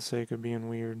weird for the sake of being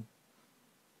weird.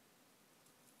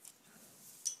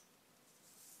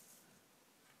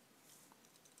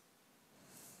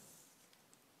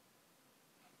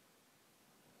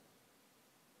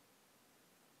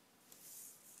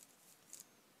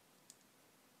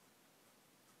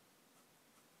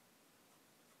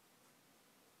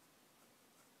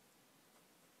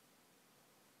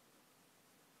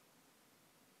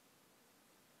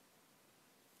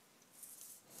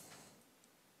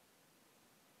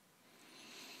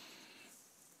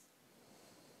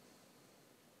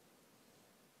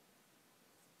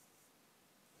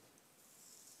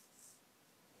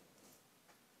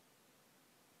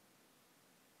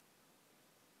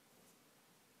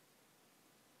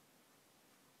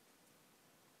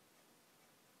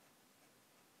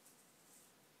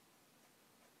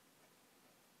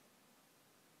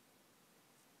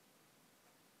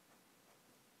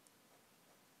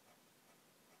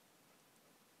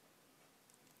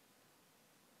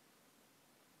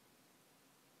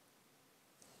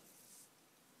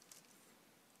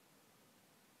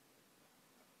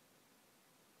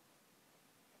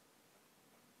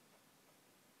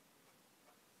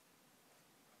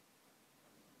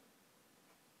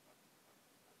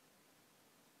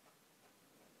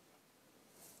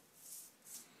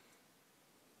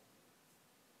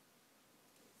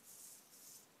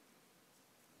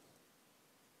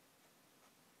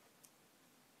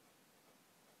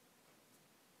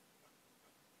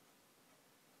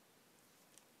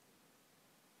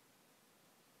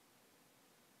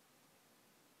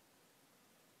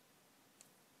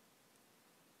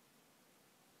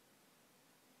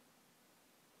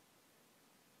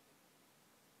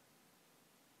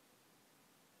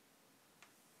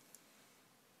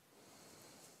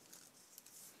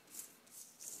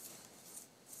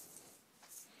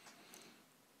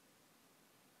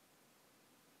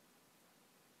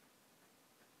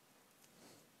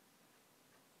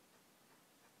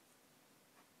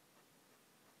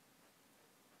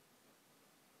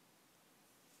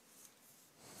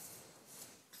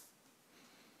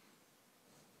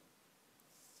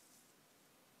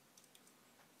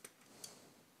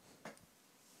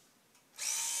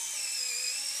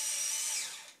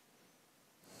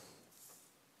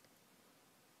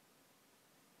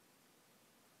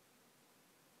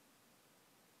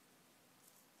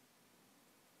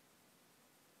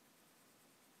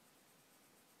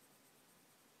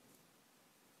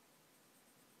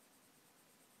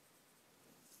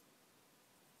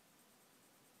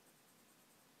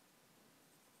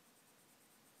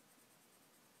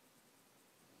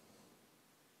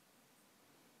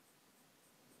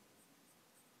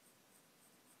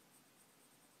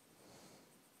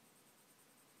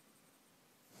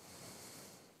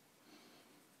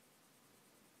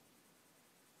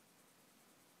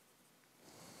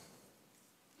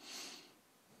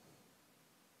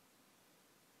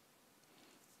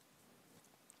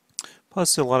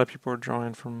 Plus, a lot of people are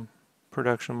drawing from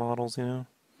production models, you know.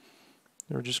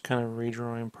 They're just kind of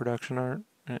redrawing production art,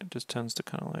 and it just tends to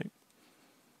kind of like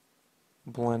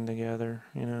blend together,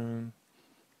 you know, and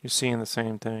you're seeing the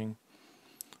same thing.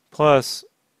 Plus,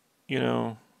 you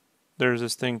know, there's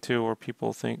this thing too where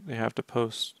people think they have to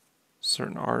post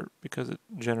certain art because it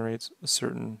generates a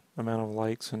certain amount of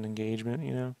likes and engagement,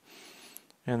 you know,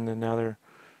 and then now they're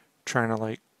trying to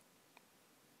like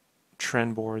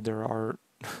trend board their art.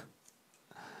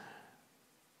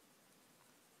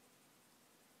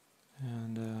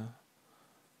 And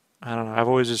I don't know. I've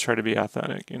always just tried to be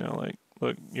authentic, you know, like,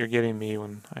 look, you're getting me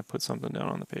when I put something down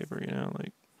on the paper, you know,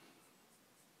 like,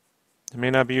 it may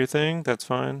not be your thing, that's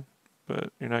fine,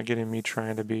 but you're not getting me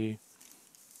trying to be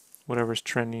whatever's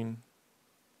trending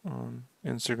on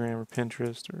Instagram or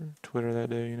Pinterest or Twitter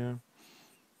that day, you know.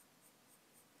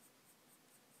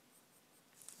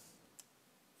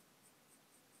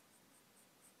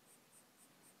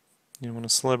 You know, when a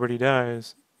celebrity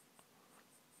dies,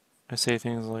 I say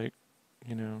things like,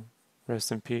 you know,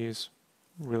 rest in peace,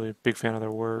 really big fan of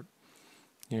their work,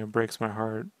 you know, breaks my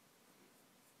heart,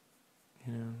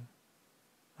 you know.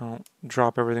 I don't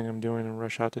drop everything I'm doing and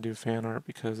rush out to do fan art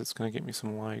because it's going to get me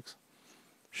some likes.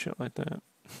 Shit like that,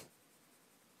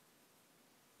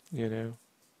 you know.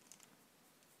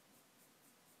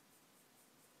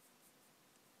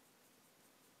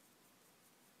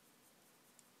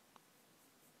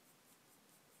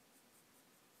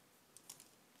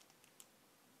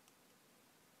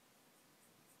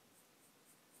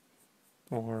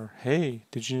 Or, hey,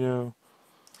 did you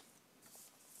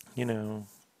know,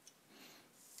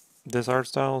 this art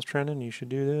style is trending, you should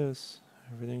do this.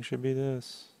 Everything should be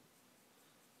this.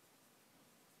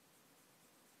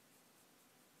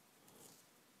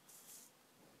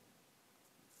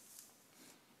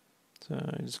 So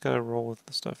you just gotta roll with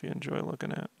the stuff you enjoy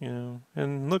looking at, you know.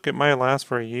 And look, it might last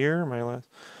for a year. Might last.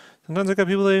 Sometimes I got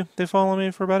people they follow me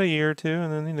for about a year or two,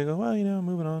 and then they go, well, you know,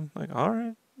 moving on. Like, all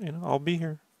right, you know, I'll be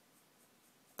here.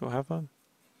 Go have fun.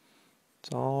 It's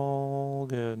all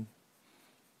good,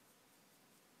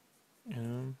 you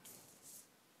know.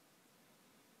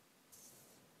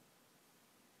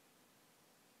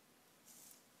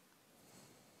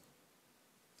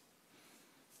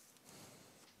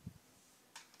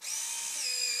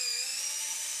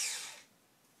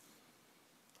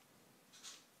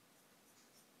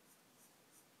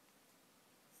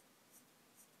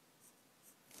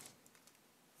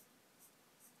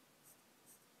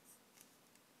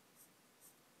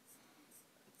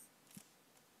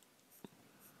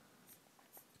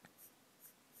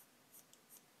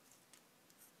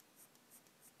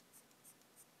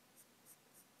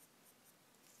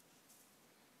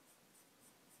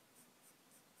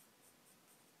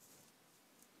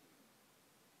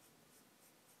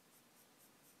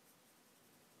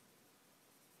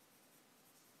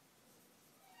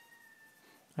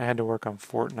 I had to work on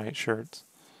Fortnite shirts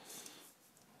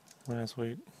last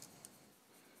week.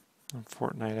 I'm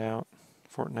Fortnite out.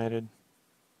 Fortnited.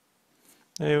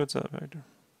 Hey, what's up, Hector?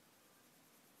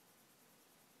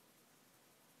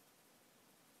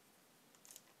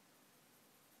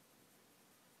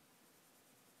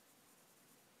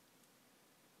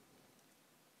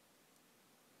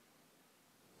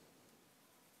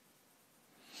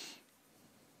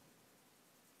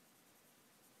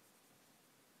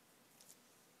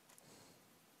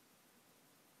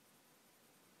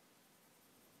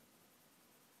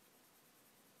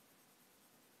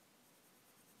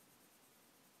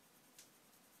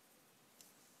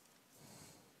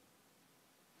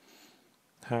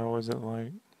 How was it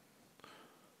like?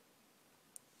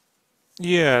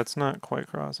 Yeah, it's not quite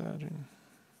cross-hatching.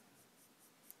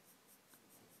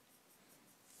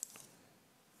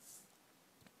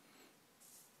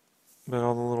 But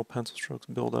all the little pencil strokes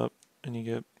build up and you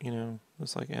get, you know,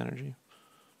 this like energy.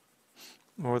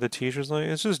 Or the t-shirts, like,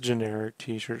 it's just generic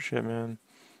t-shirt shit, man.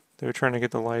 They were trying to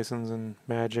get the license and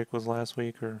Magic was last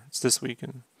week, or it's this week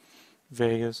in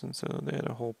Vegas, and so they had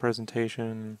a whole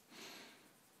presentation.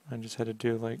 I just had to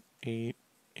do like eight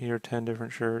or 10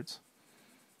 different shirts.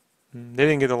 They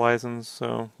didn't get the license,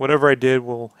 so whatever I did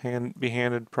will be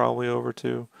handed probably over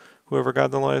to whoever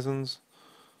got the license,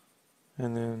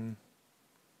 and then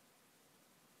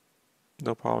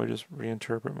they'll probably just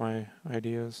reinterpret my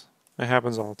ideas. It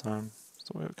happens all the time. It's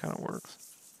the way it kind of works.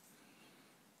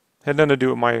 It had nothing to do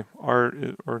with my art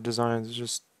or designs. It's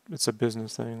just it's a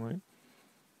business thing. Like,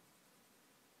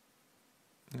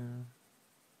 yeah,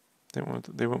 they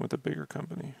went with a bigger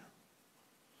company.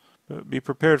 But be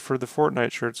prepared for the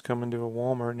Fortnite shirts coming to a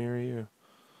Walmart near you.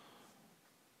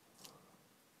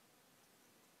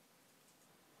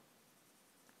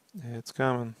 It's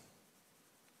coming.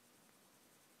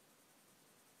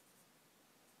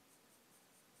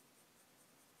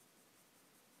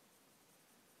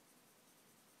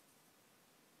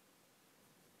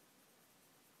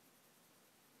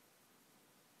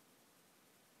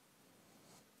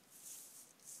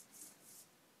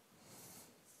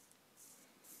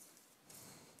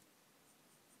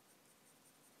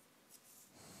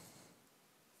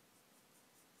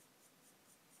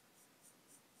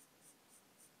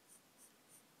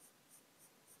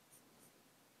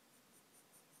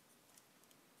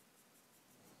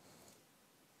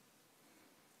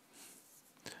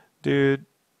 Dude,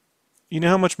 you know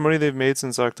how much money they've made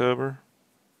since October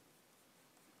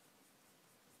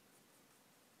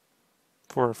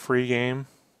for a free game?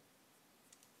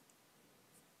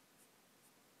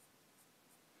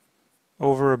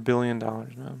 Over $1 billion,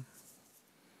 man.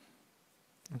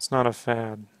 It's not a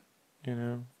fad, you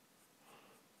know?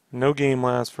 No game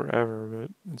lasts forever,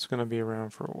 but it's gonna be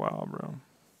around for a while, bro.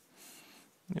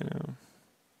 You know?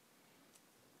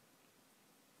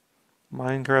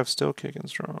 Minecraft's still kicking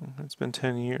strong. It's been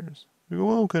 10 years. You go,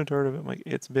 well, I'm kind of tired of it. I'm like,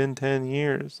 it's been 10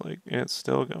 years. Like, and it's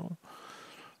still going.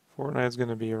 Fortnite's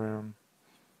gonna be around.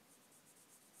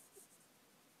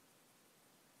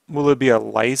 Will it be a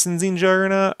licensing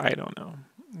juggernaut? I don't know.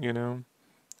 You know?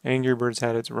 Angry Birds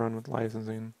had its run with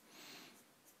licensing,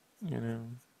 you know?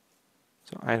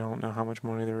 So I don't know how much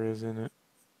money there is in it.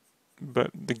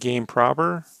 But the game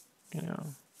proper, you know,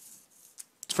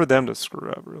 it's for them to screw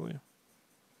up, really.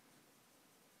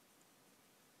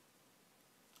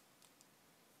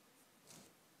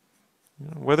 You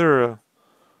know, whether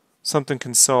something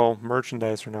can sell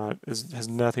merchandise or not has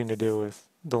nothing to do with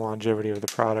the longevity of the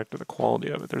product or the quality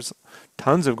of it. There's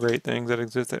tons of great things that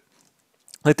exist that,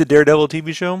 like the Daredevil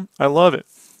TV show. I love it.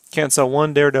 Can't sell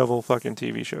one Daredevil fucking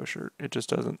TV show shirt. It just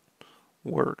doesn't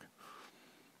work.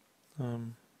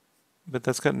 Um, but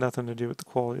that's got nothing to do with the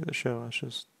quality of the show. It's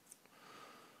just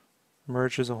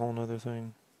merch is a whole nother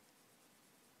thing.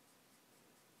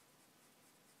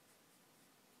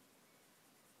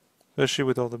 Especially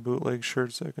with all the bootleg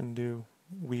shirts that can do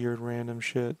weird random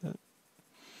shit that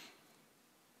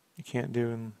you can't do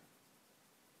in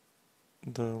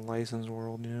the license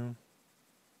world, you know?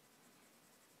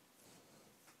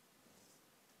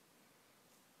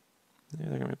 Yeah,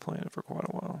 they're gonna be playing it for quite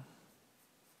a while.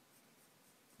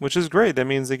 Which is great. That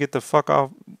means they get the fuck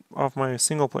off my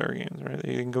single player games, right?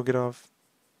 They can go get off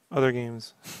other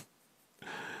games.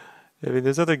 I mean,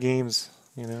 there's other games,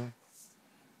 you know?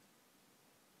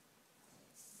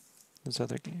 There's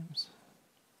other games.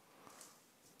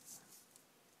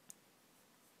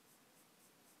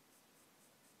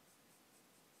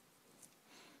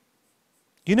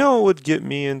 You know what would get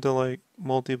me into like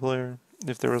multiplayer?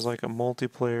 If there was like a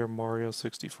multiplayer Mario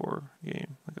 64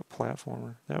 game, like a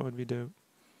platformer, that would be dope.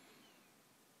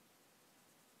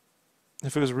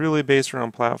 If it was really based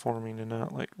around platforming and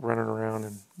not like running around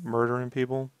and murdering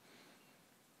people,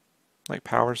 like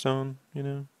Power Stone, you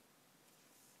know?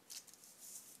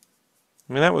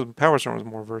 I mean, that was Power Stone was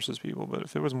more versus people, but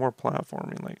if it was more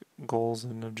platforming, like goals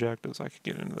and objectives, I could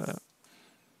get into that.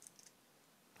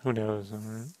 Who knows,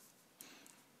 right?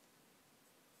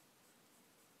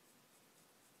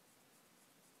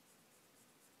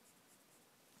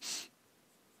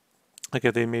 Like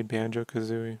if they made Banjo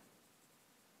Kazooie.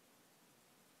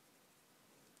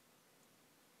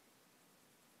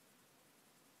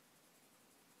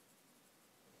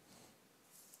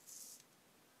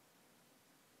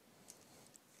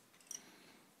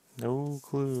 No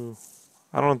clue.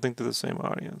 I don't think they're the same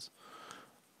audience.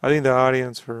 I think the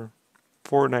audience for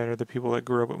Fortnite are the people that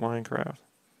grew up with Minecraft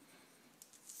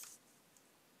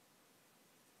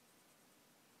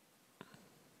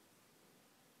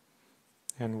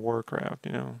and Warcraft,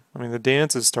 you know. I mean, the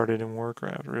dances started in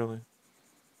Warcraft, really.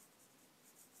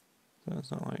 So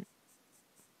it's not like.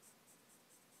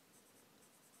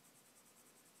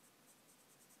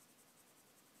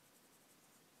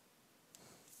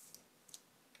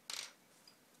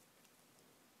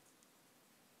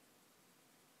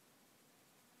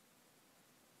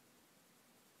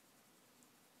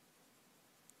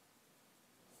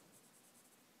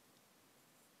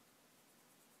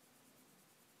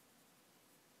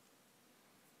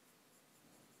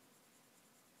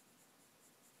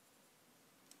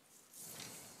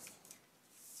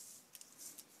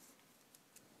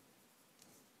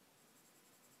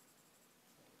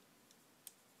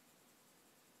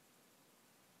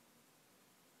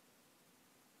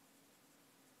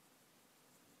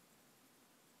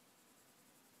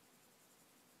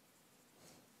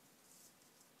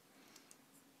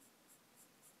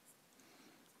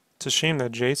 It's a shame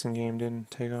that Jason game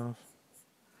didn't take off.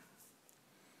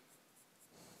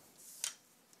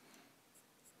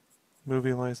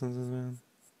 Movie licenses, man.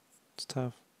 It's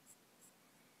tough.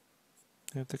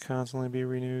 They have to constantly be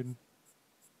renewed.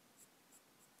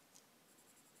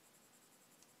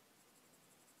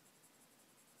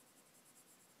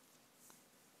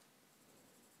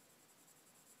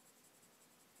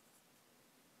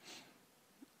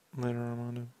 Later,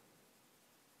 Armando.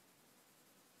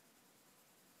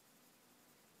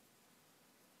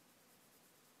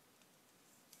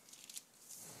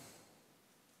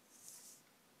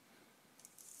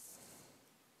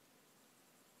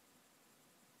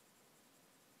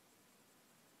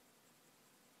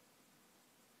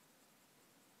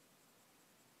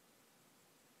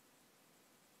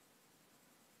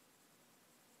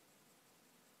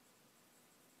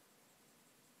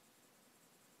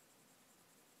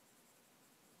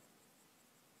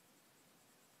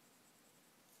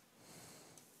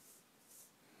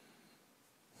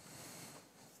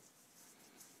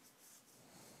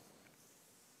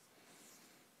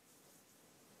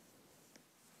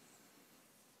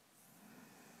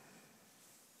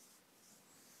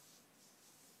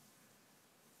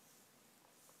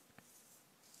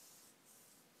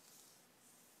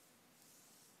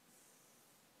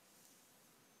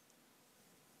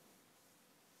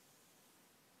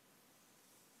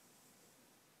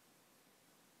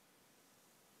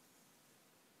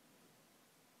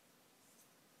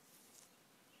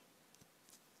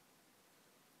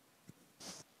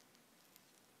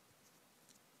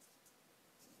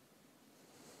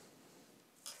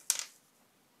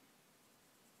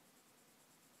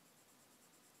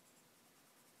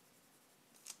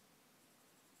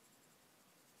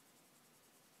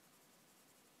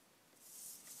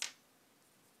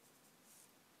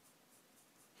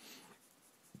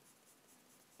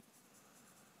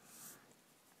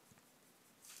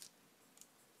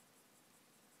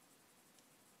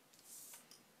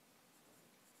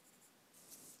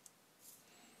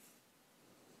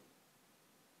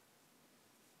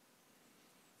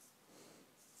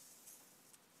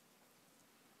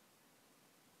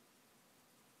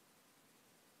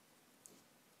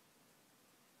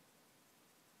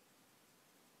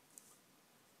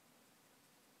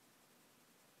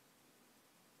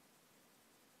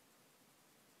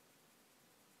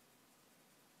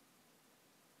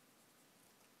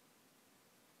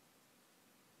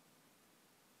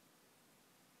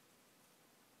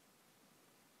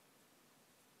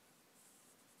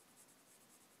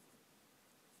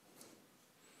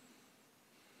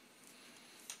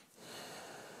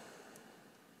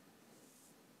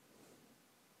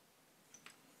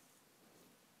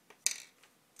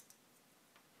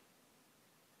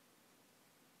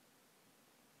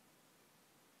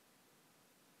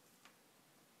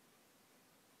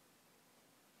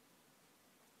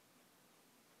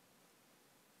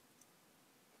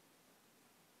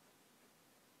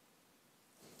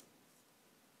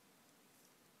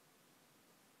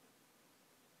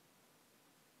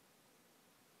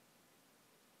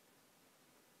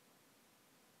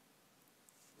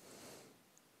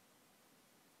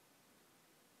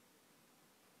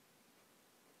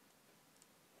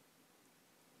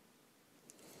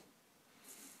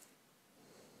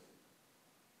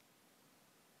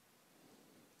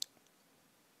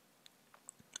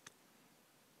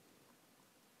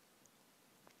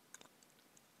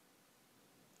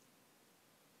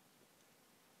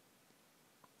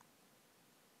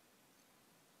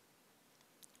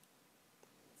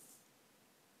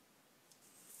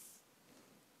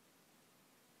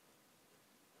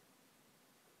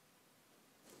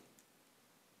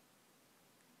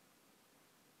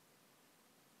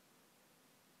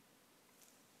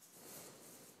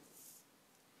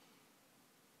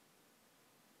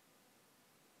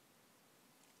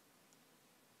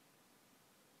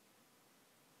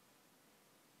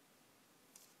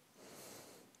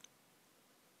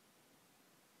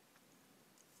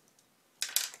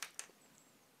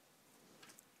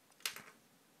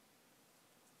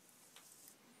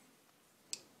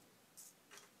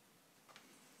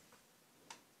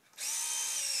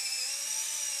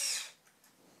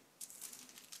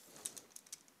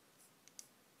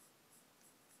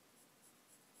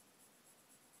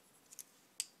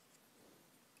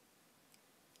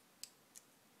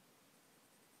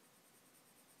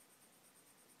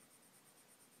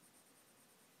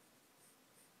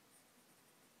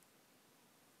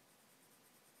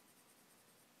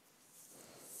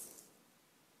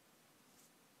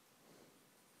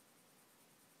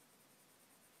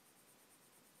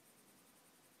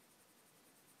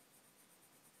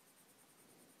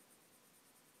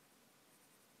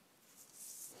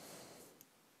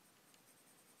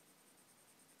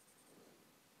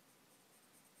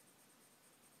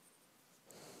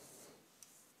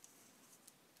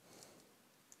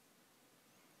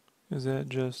 Is that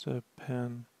just a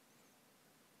pen?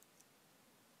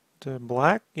 The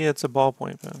black? Yeah, it's a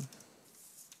ballpoint pen.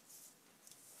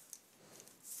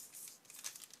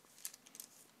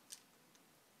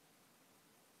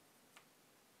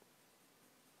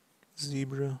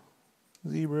 Zebra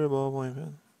ballpoint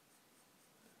pen.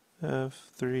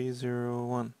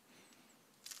 F301.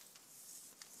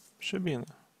 Should be in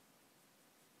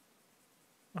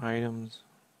the items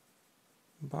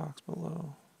box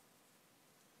below.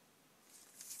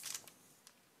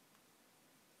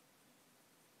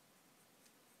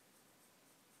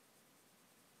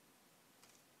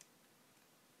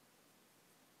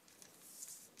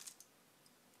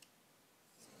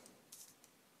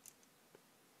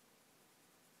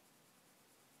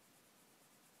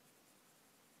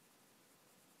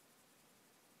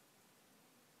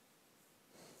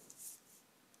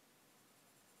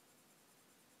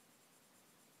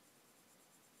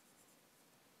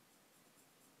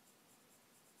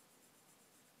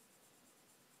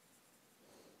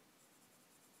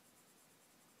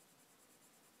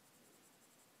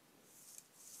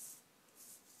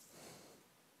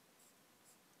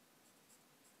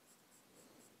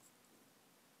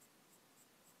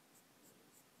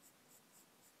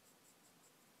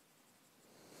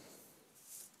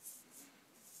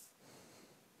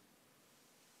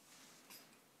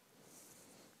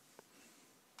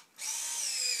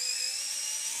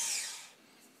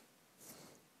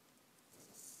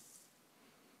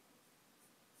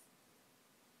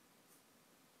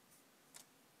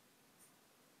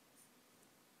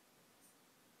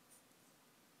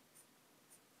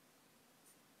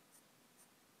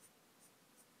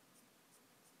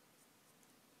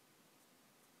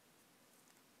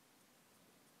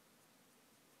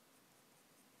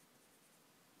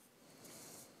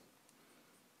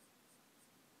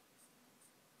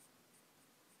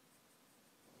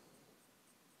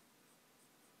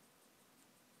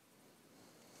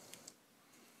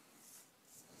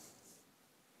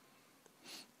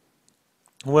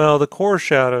 Well, the core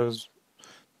shadows,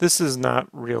 this is not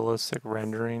realistic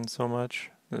rendering so much.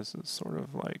 This is sort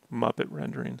of like Muppet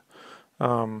rendering.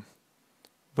 Um,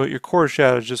 but your core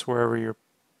shadow is just wherever your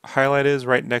highlight is,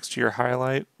 right next to your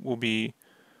highlight will be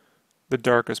the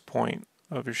darkest point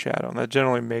of your shadow. And that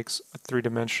generally makes a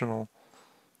three-dimensional,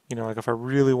 like if I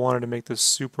really wanted to make this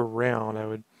super round, I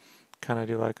would kind of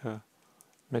do like a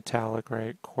metallic,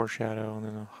 right, core shadow and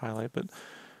then a highlight.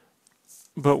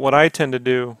 But what I tend to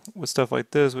do with stuff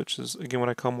like this, which is again what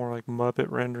I call more like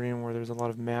Muppet rendering, where there's a lot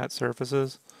of matte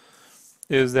surfaces,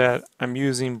 is that I'm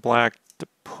using black to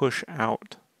push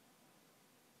out,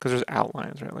 because there's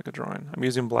outlines, right, like a drawing. I'm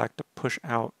using black to push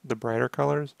out the brighter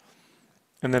colors,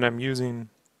 and then I'm using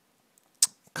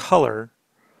color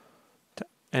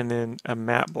and then a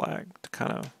matte black to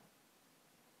kind of,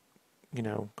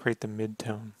 create the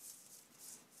mid-tone.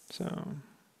 So,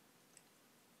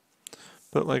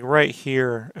 but like right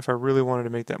here, if I really wanted to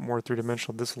make that more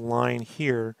three-dimensional, this line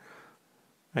here,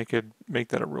 I could make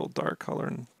that a real dark color.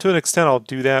 And to an extent, I'll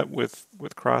do that with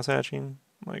cross-hatching,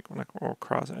 like, or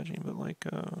cross-hatching, but like,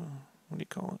 what do you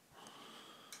call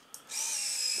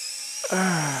it?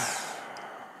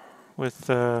 With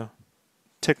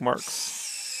tick marks.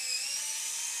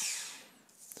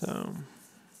 So,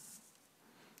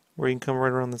 where you can come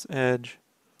right around this edge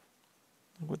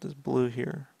with this blue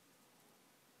here.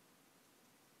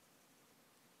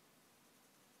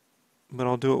 But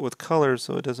I'll do it with color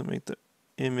so it doesn't make the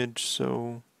image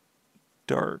so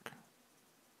dark.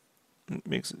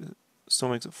 It still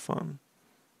makes it fun.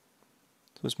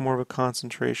 So it's more of a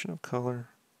concentration of color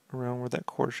around where that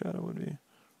core shadow would be.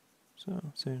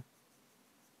 So, see?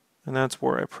 And that's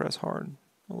where I press hard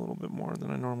a little bit more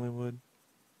than I normally would.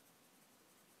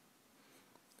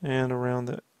 And around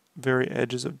the very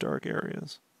edges of dark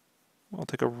areas. I'll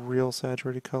take a real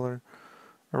saturated color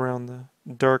around the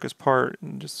darkest part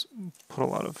and just put a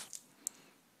lot of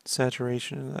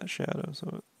saturation into that shadow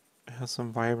so it has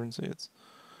some vibrancy.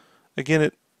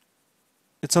 Again,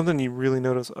 it's something you really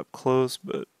notice up close,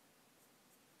 but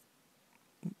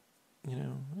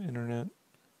internet.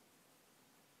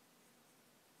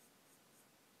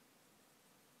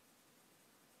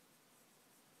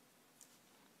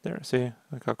 There, see?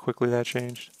 Look how quickly that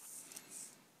changed.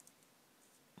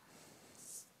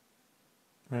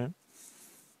 Right?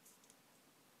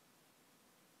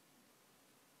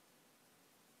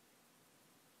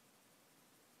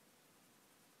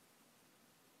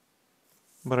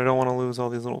 But I don't want to lose all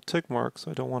these little tick marks,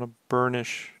 so I don't want to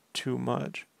burnish too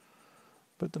much.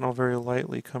 But then I'll very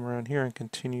lightly come around here and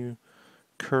continue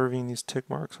curving these tick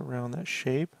marks around that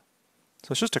shape.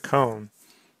 So it's just a cone.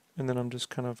 And then I'm just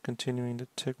kind of continuing to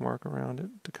tick mark around it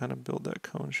to kind of build that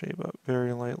cone shape up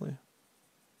very lightly.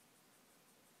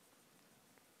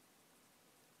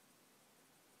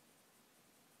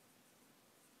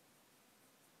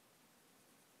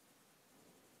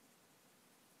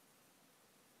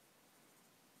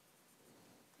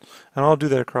 And I'll do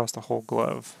that across the whole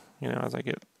glove, you know, as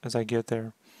I get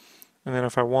there. And then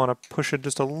if I want to push it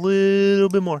just a little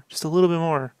bit more,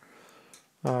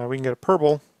 we can get a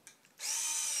purple,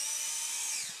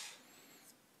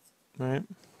 right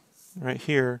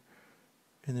here,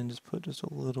 and then just put just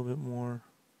a little bit more.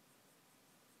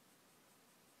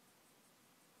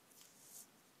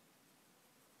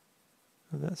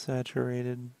 Of that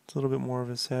saturated, it's a little bit more of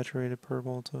a saturated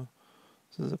purple. So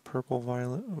this is a purple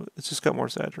violet. It's just got more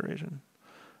saturation.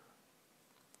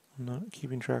 I'm not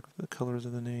keeping track of the colors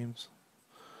of the names.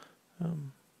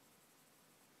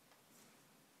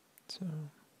 So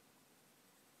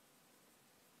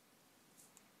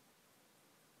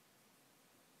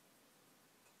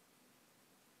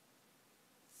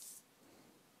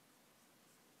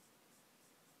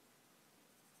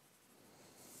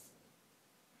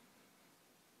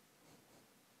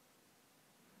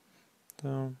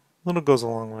a little goes a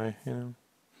long way, you know.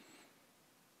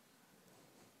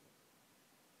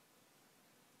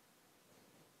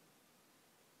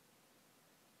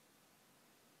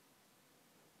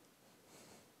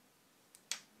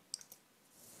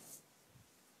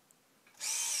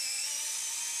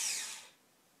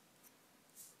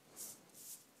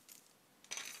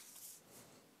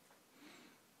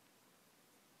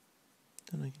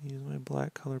 Then I can use my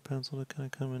black color pencil to kind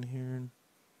of come in here and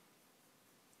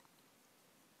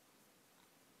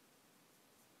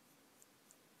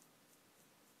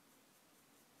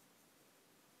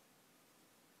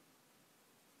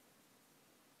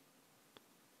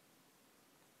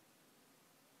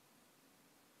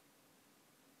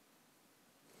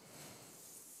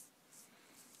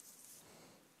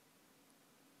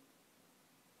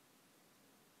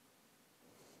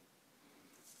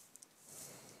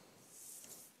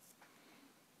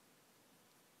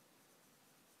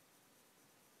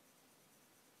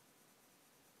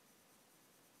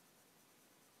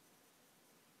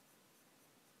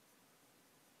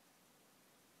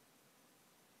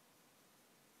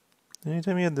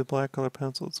anytime you have the black color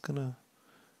pencil, it's gonna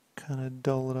kind of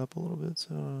dull it up a little bit.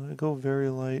 So I go very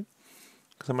light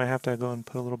because I might have to go and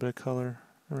put a little bit of color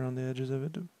around the edges of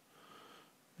it to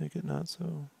make it not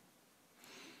so.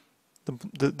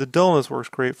 The dullness works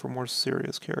great for more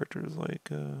serious characters, like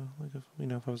if, you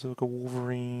know, if I was like a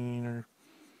Wolverine or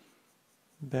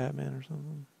Batman or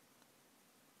something.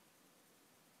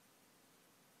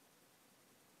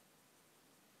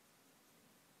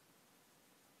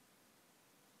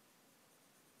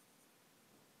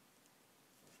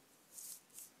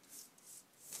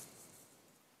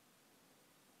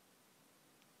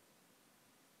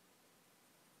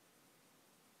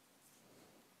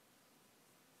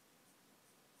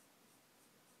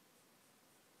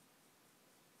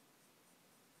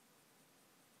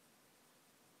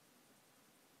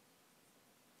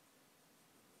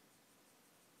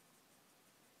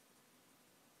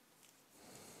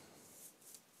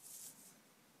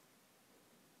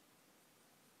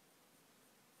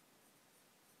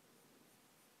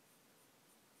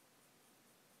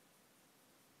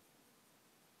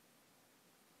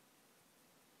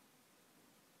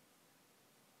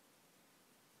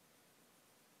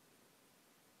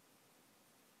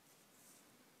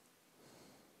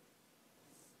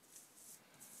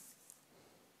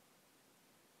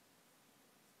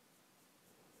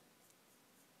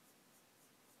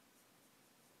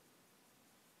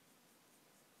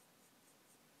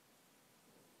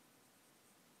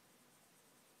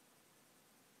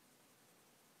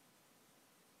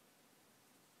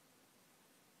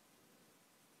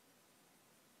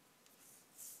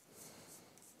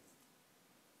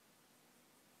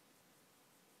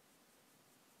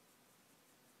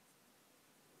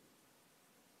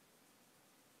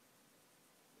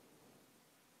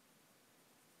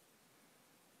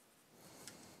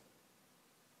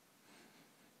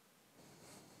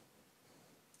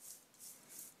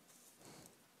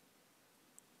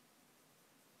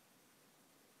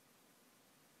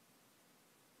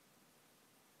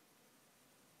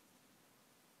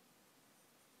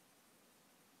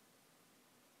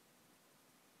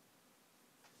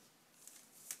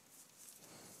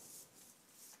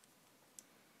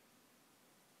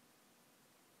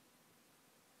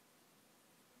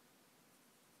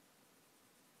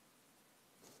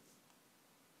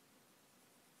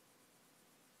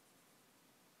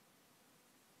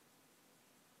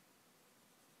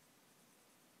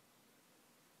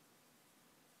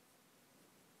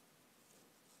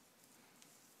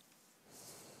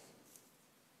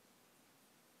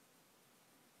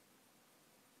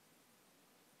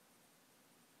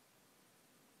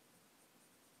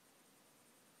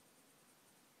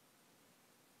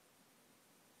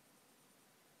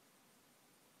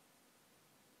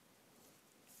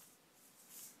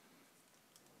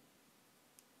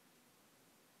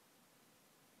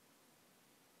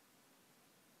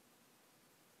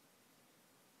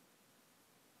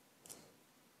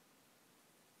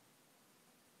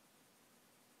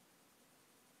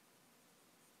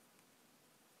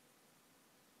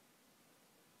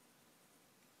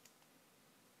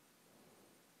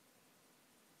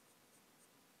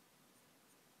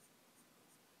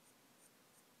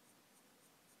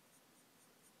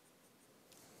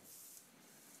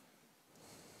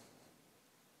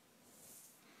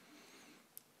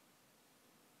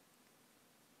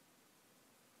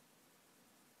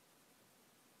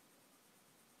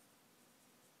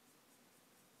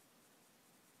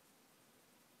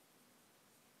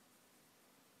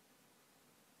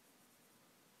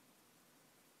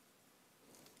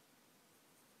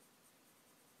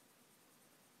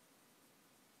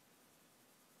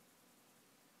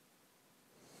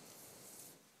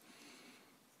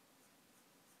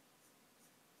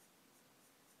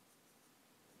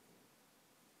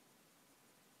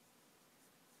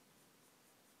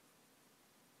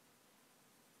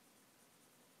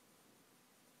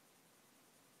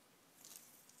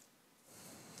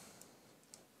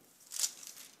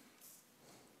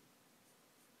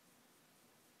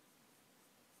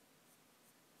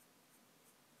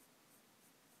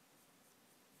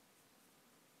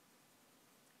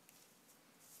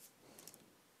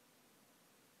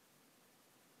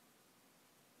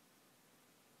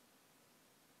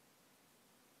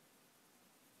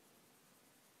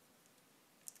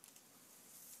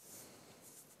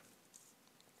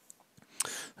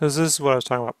 Because this is what I was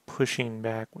talking about, pushing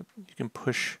back. You can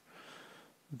push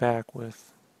back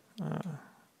with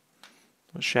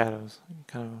shadows. You can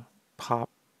kind of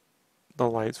pop the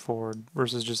lights forward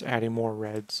versus just adding more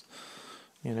reds,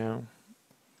 you know,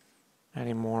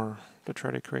 adding more to try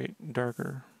to create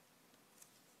darker.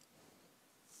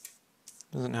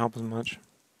 Doesn't help as much.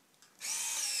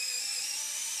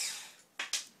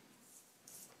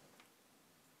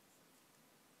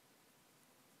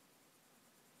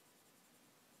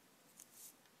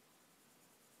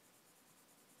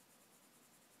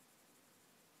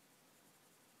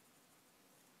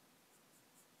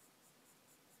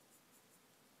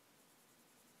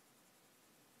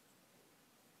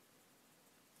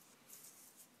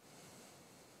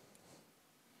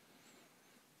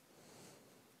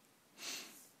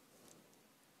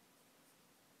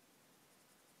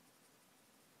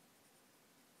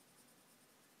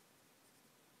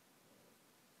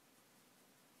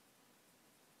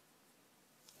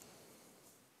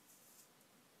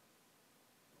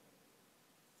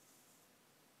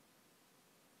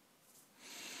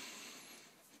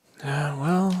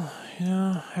 Well, you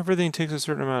know, everything takes a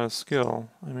certain amount of skill.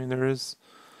 I mean, there is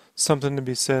something to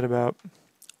be said about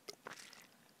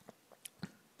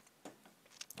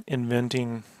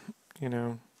inventing, you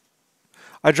know.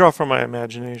 I draw from my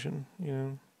imagination, you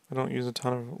know. I don't use a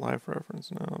ton of live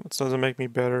reference. No, it doesn't make me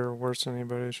better or worse than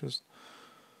anybody. It's just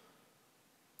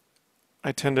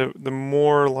I tend to, the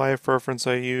more live reference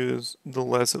I use, the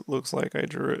less it looks like I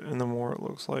drew it, and the more it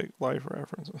looks like live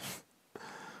reference.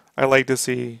 I like to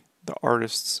see the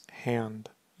artist's hand,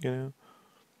 you know.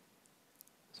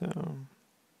 So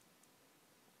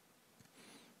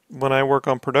when I work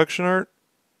on production art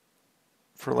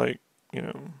for like, you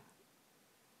know,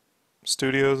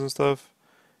 studios and stuff,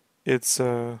 it's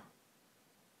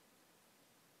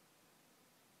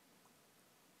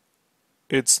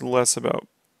less about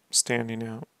standing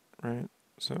out, right?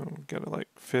 So gotta like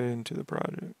fit into the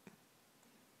project.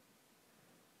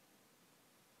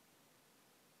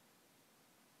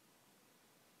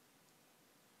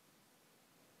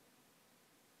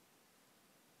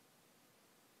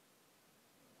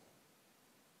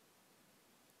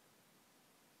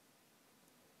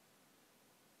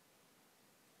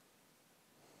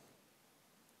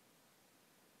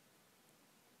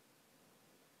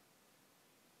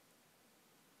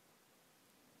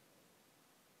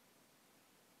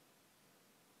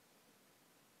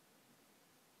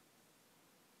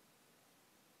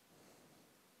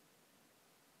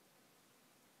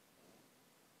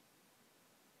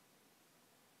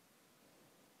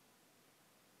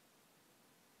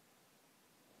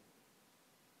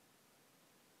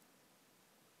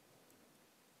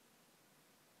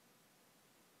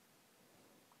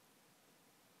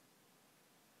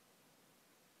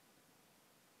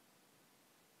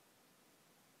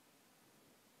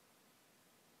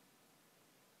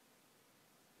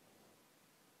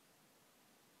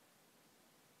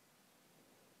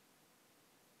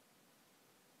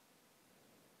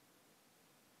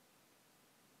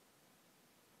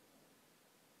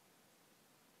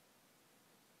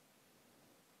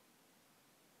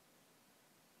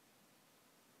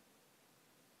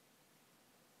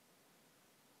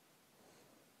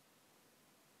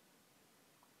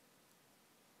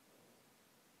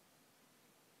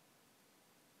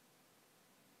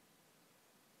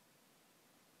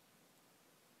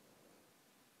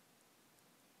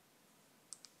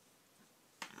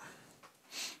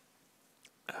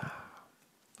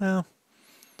 Well,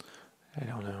 I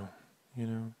don't know. You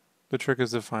know, the trick is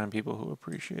to find people who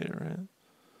appreciate it, right?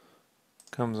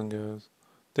 Comes and goes.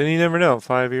 Then you never know.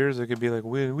 5 years, it could be like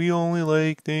we only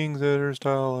like things that are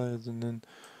stylized, and then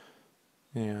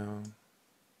you know,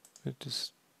 it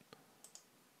just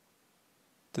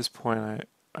at this point,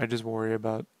 I just worry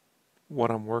about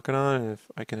what I'm working on and if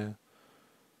I can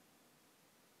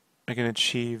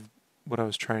achieve what I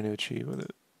was trying to achieve with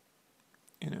it.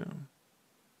 You know,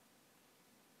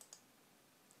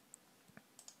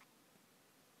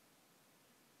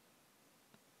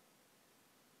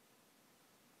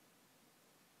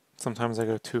 sometimes I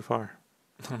go too far.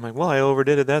 I'm like, well, I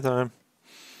overdid it that time.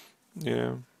 You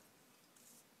know.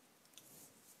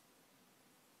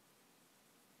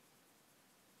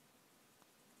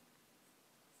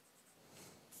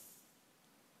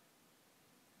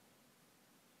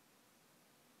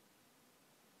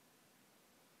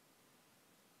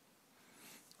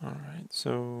 All right,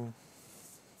 so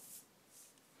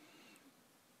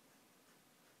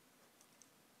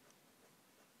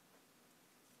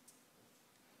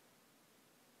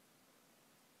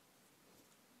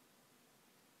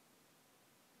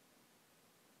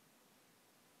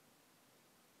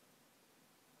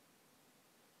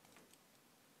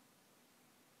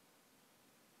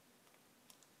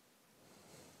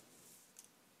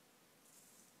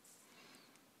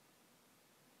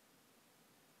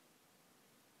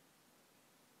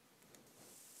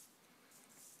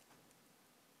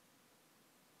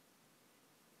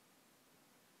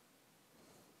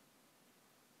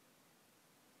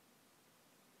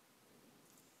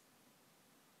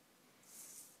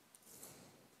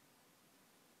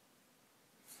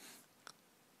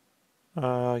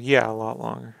Yeah, a lot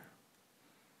longer.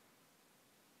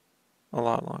 A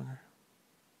lot longer.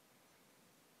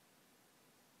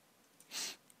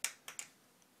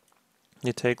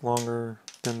 You take longer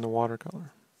than the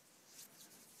watercolor.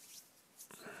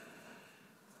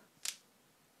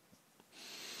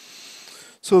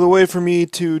 So the way for me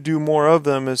to do more of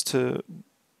them is to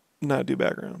not do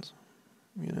backgrounds,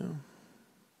 you know.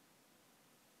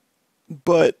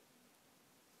 But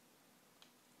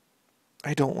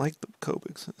I don't like the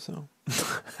Copics, so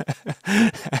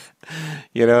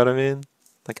you know what I mean?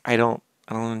 Like I don't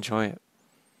enjoy it.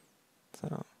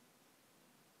 So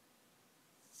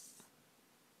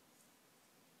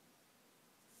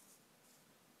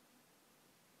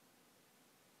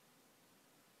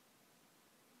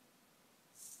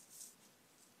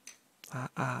I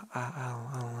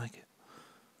don't like it.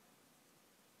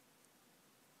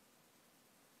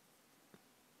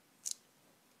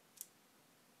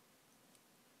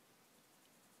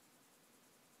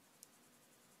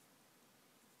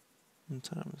 What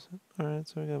time is it? All right,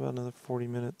 so we got about another 40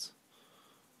 minutes.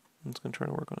 I'm just gonna try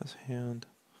to work on his hand.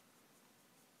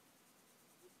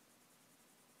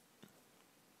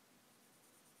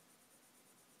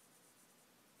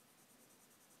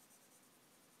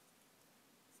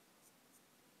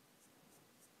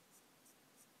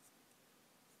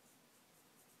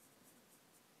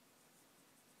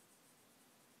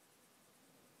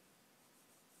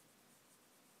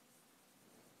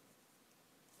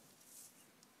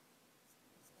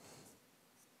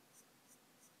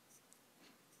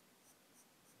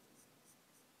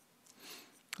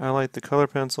 I like the color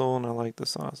pencil and I like the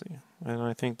saucy, and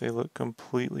I think they look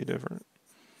completely different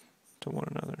to one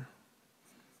another.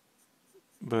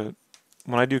 But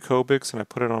when I do Copics and I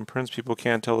put it on prints, people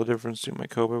can't tell the difference between my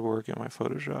Copic work and my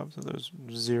Photoshop. So there's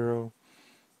 0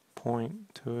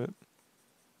 point to it.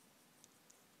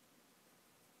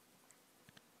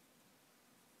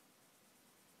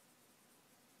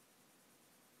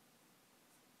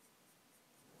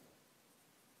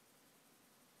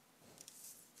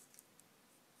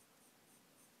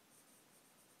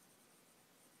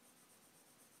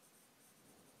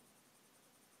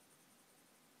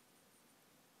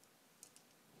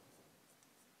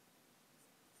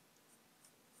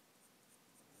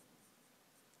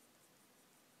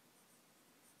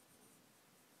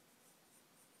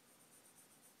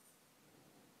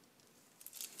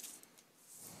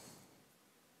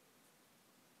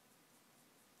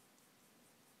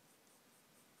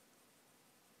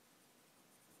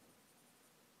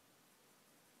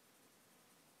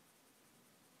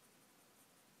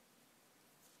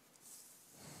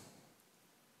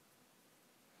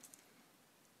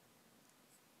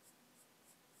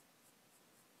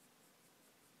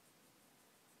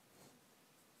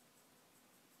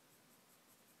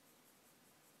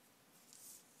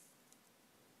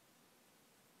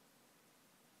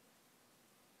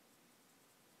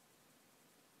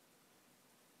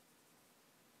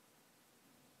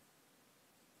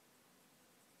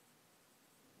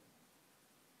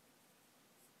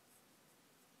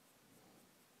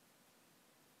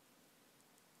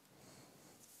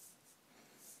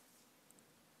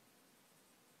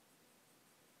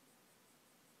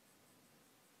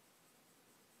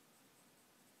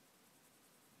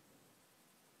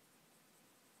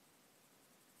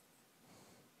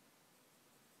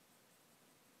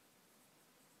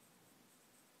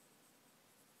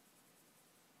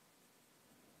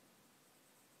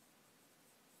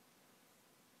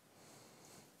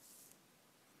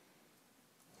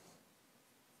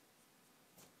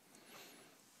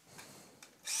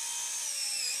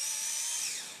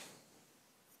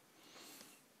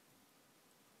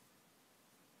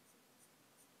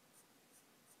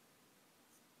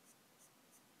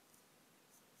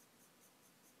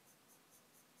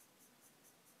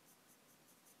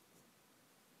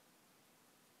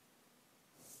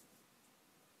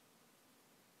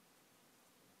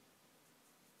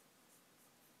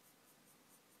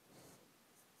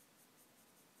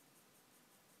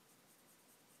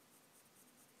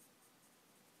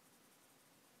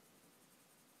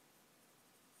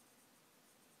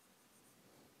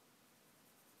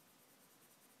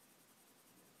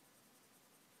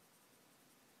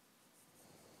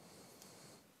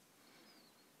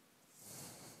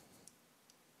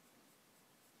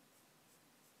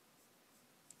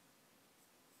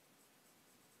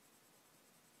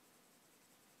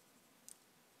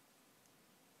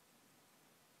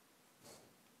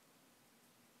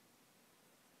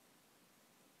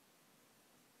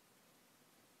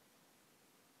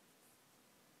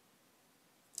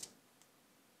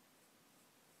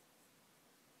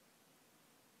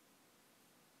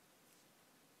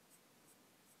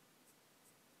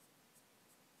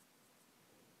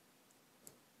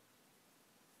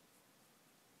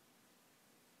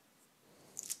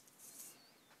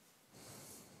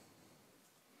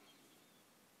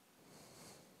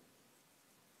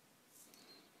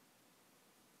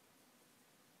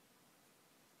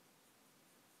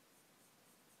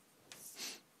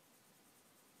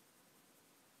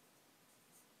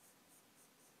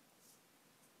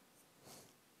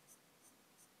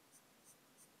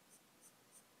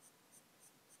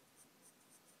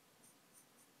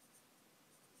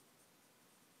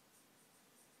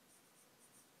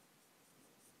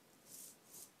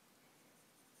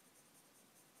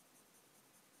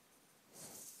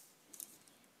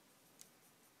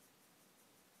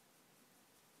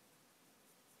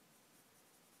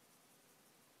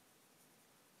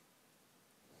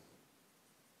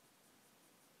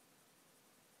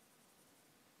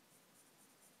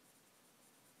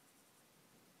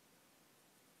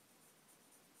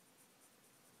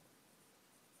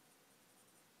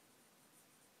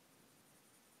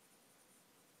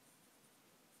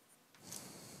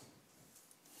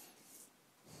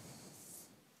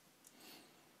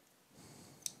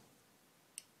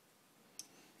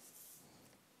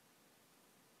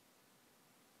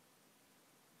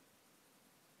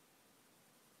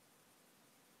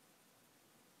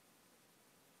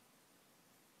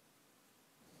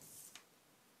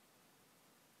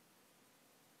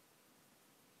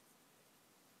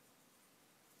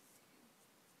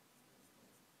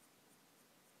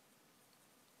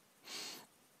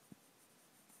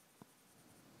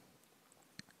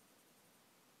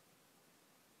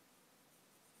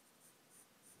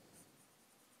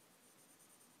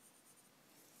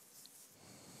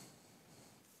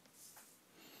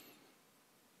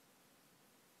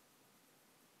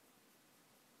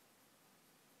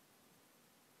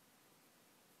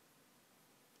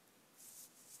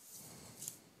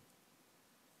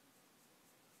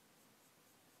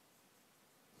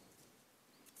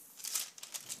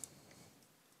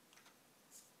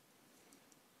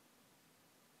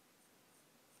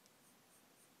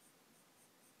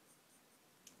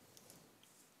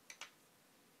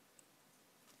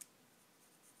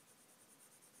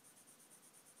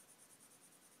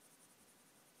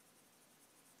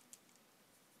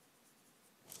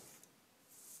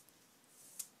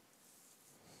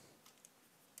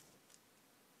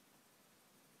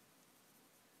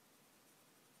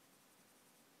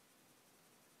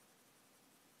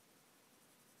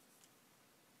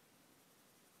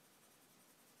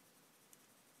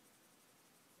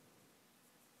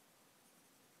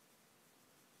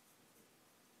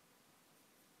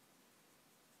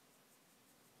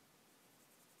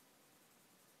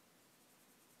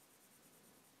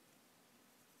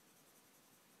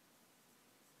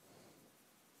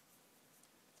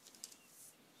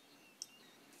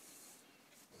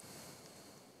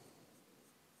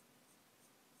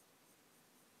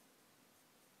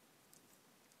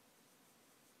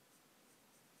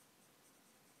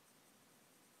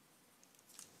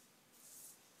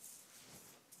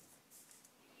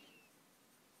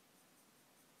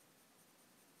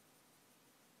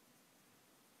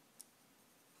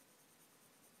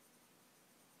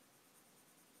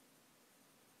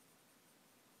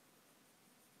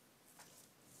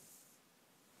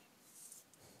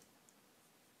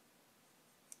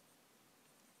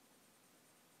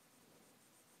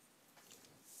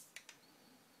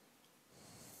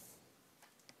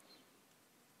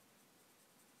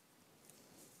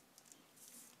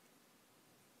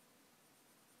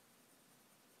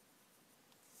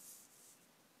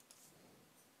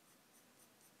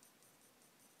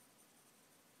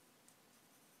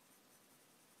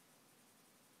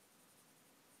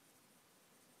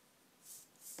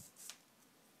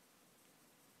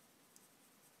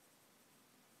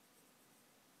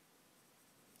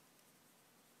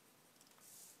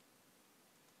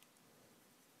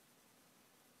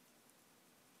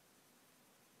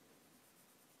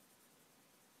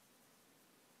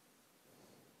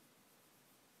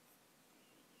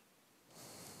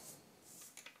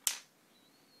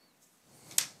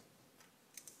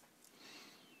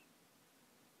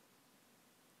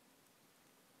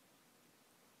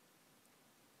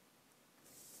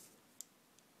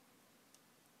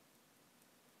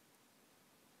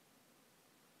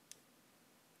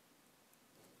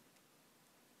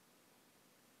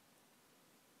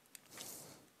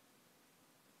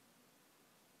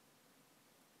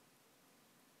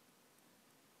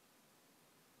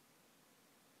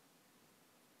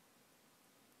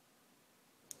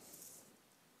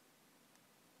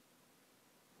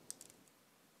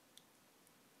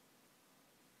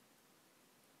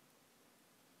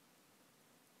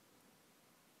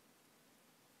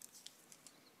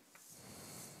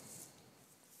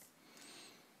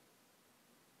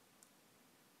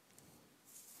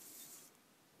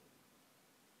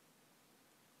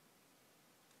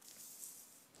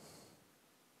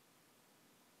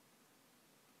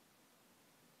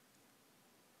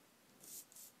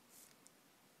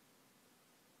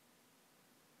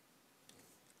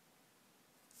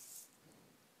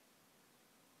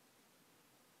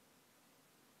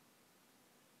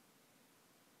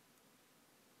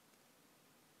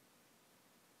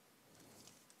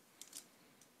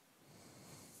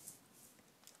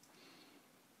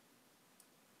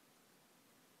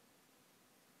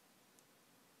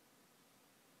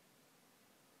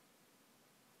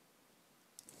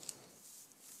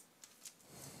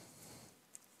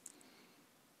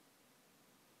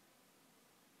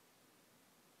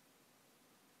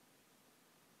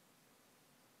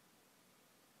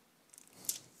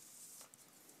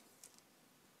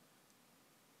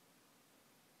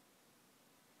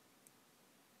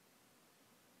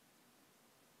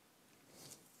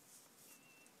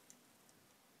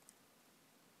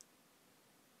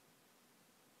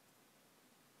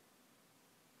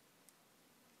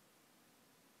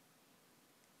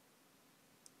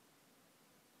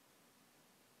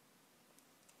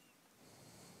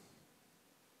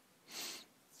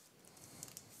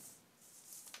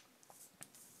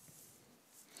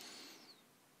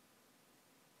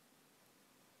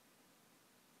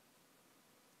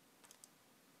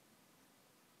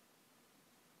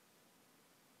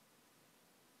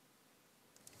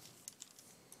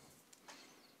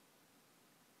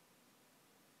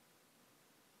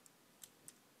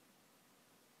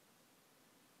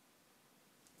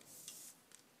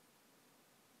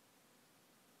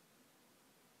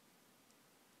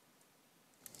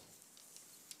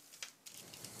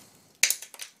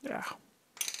 Yeah.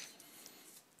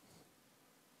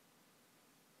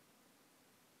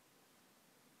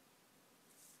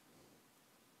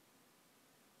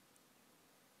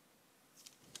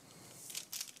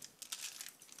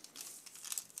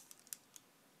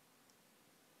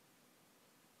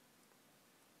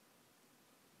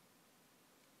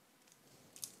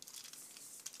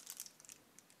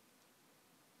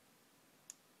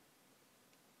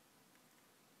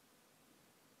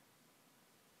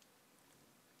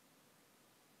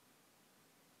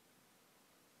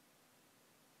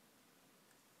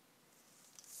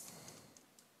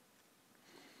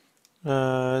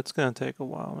 It's gonna take a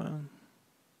while, man.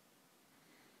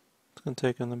 It's gonna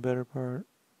take in the better part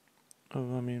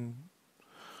of, I mean,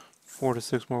 4 to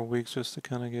 6 more weeks just to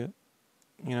kind of get,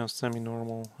 you know,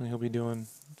 semi-normal, and he'll be doing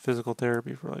physical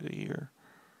therapy for like a year.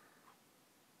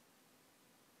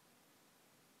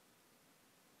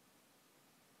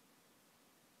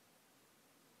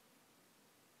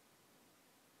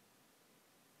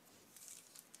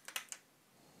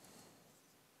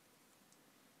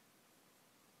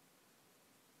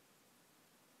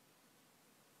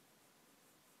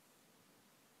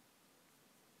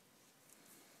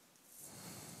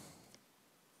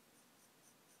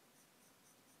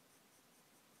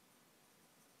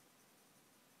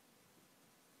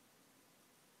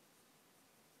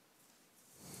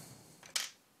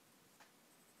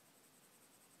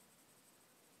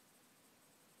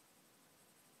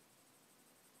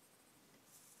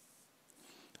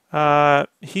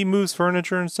 He moves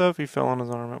furniture and stuff. He fell on his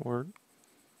arm at work,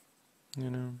 you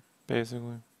know,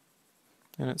 basically.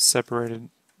 And it separated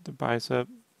the bicep.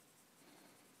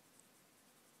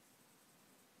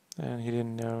 And he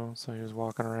didn't know, so he was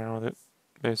walking around with it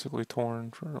basically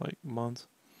torn for like months.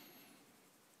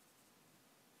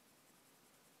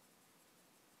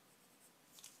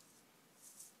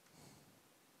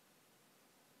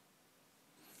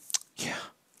 Yeah.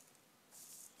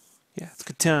 Yeah, it's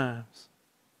good times.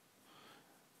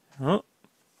 Oh.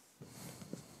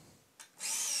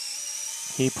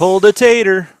 He pulled a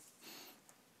tater.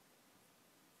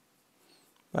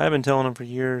 I've been telling him for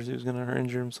years he was going to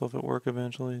injure himself at work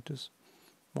eventually, just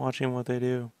watching what they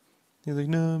do. He's like,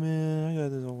 no, man, I got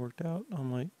this all worked out.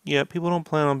 I'm like, yeah, people don't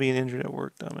plan on being injured at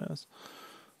work, dumbass.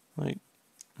 Like,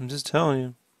 I'm just telling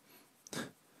you.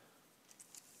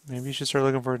 Maybe you should start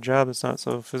looking for a job that's not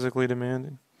so physically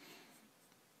demanding.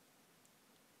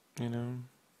 You know?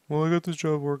 Well, I got this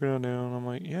job working out now. And I'm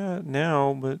like, yeah,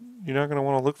 now, but you're not going to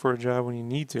want to look for a job when you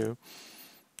need to.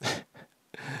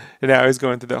 And now he's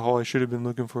going through that whole, I should have been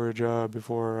looking for a job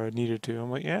before I needed to. I'm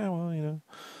like, yeah, well, you know.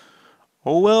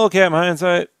 Oh, well, Captain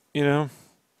Hindsight, you know.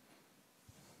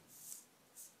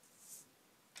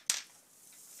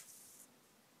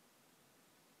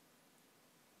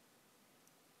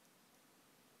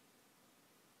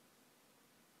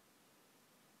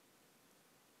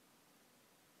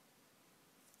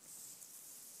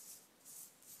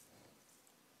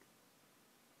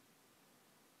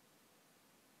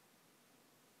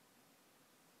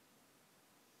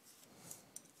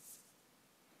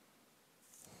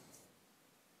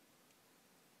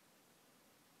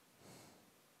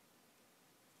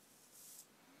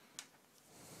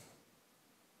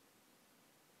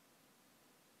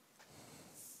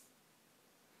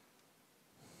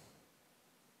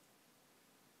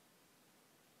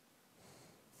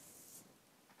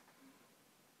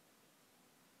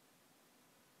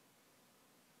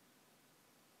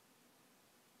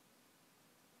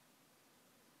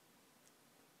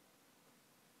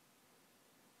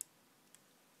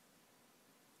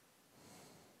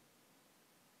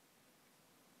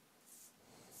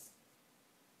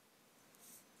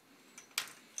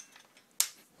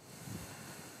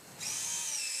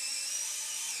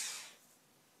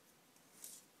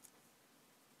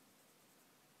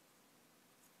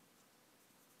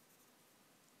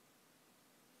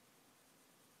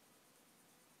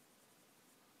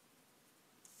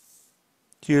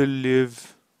 You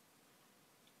live.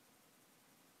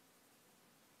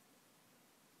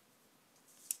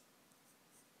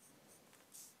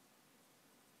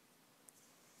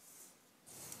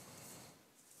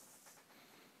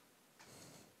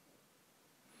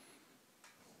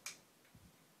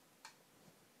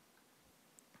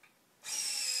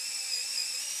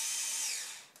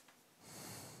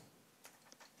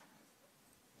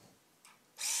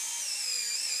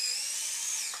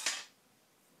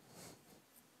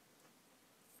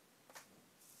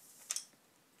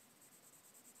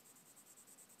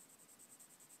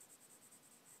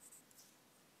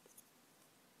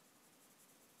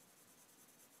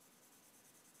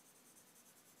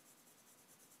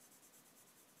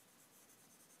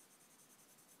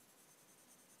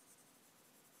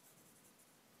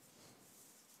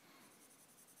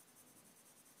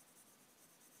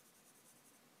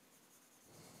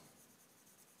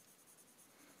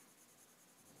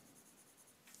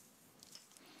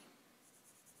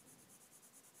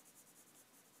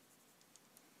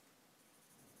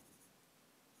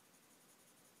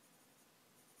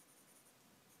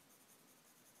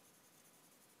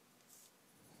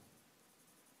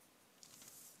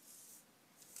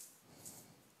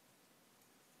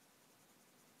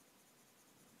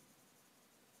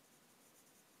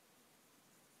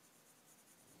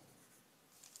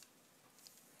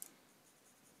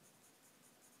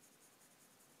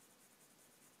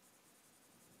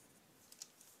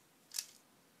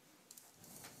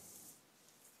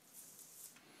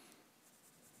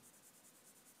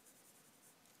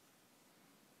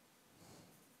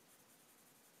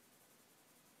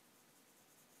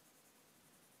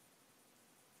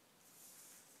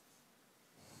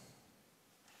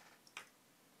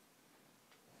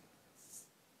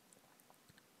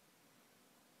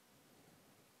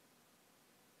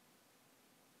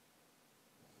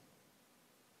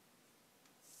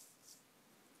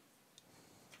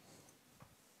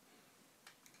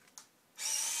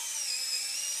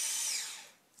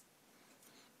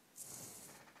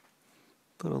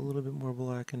 Put a little bit more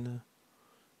black in the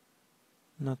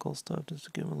knuckle stuff just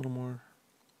to give him a little more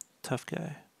tough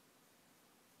guy.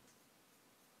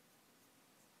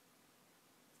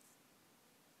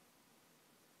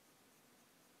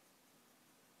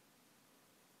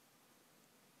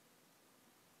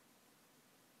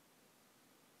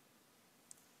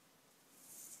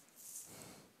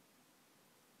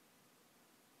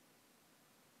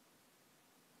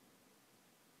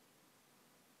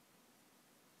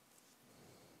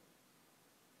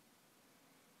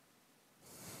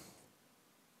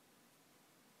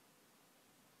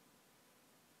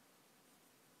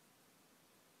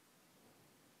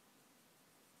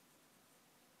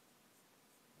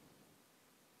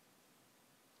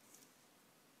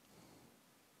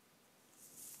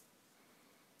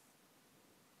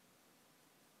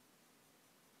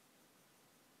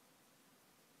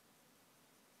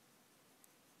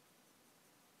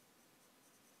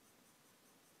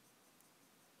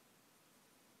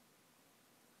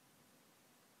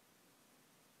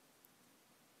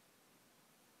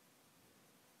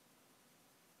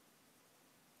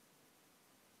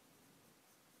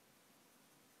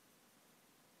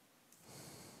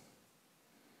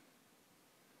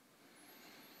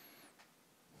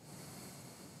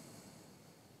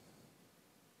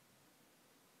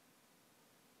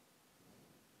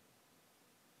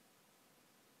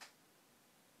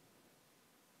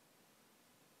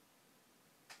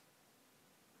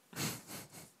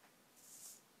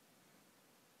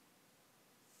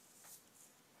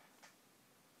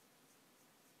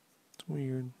 It's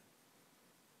weird.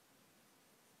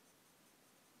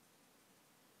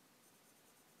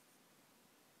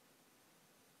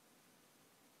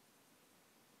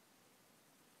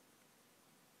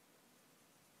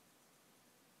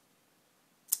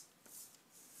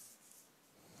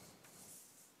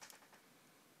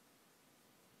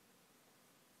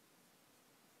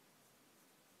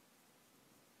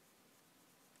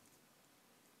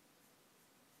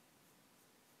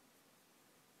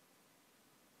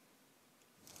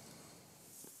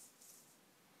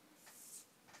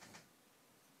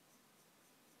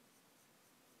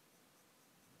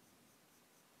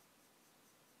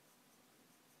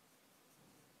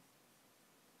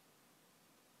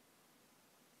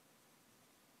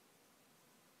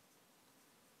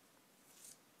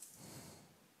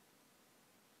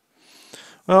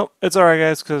 Well, it's alright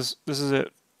guys, because this is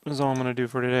it. This is all I'm going to do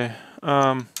for today.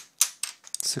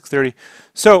 6:30.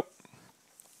 So,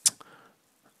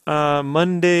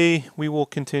 Monday we will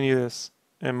continue this.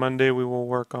 And Monday we will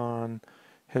work on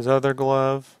his other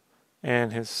glove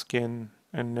and his skin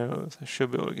and nose. I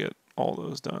should be able to get all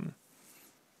those done.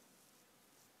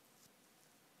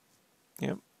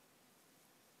 Yep.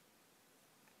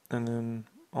 And then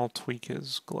I'll tweak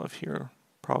his glove here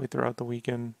probably throughout the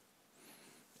weekend.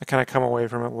 I kind of come away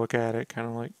from it, look at it, kind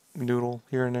of like noodle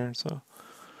here and there. So,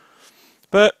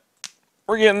 but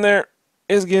we're getting there.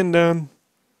 It's getting done.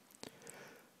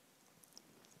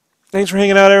 Thanks for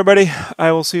hanging out, everybody.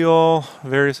 I will see you all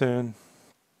very soon.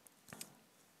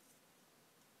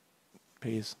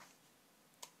 Peace.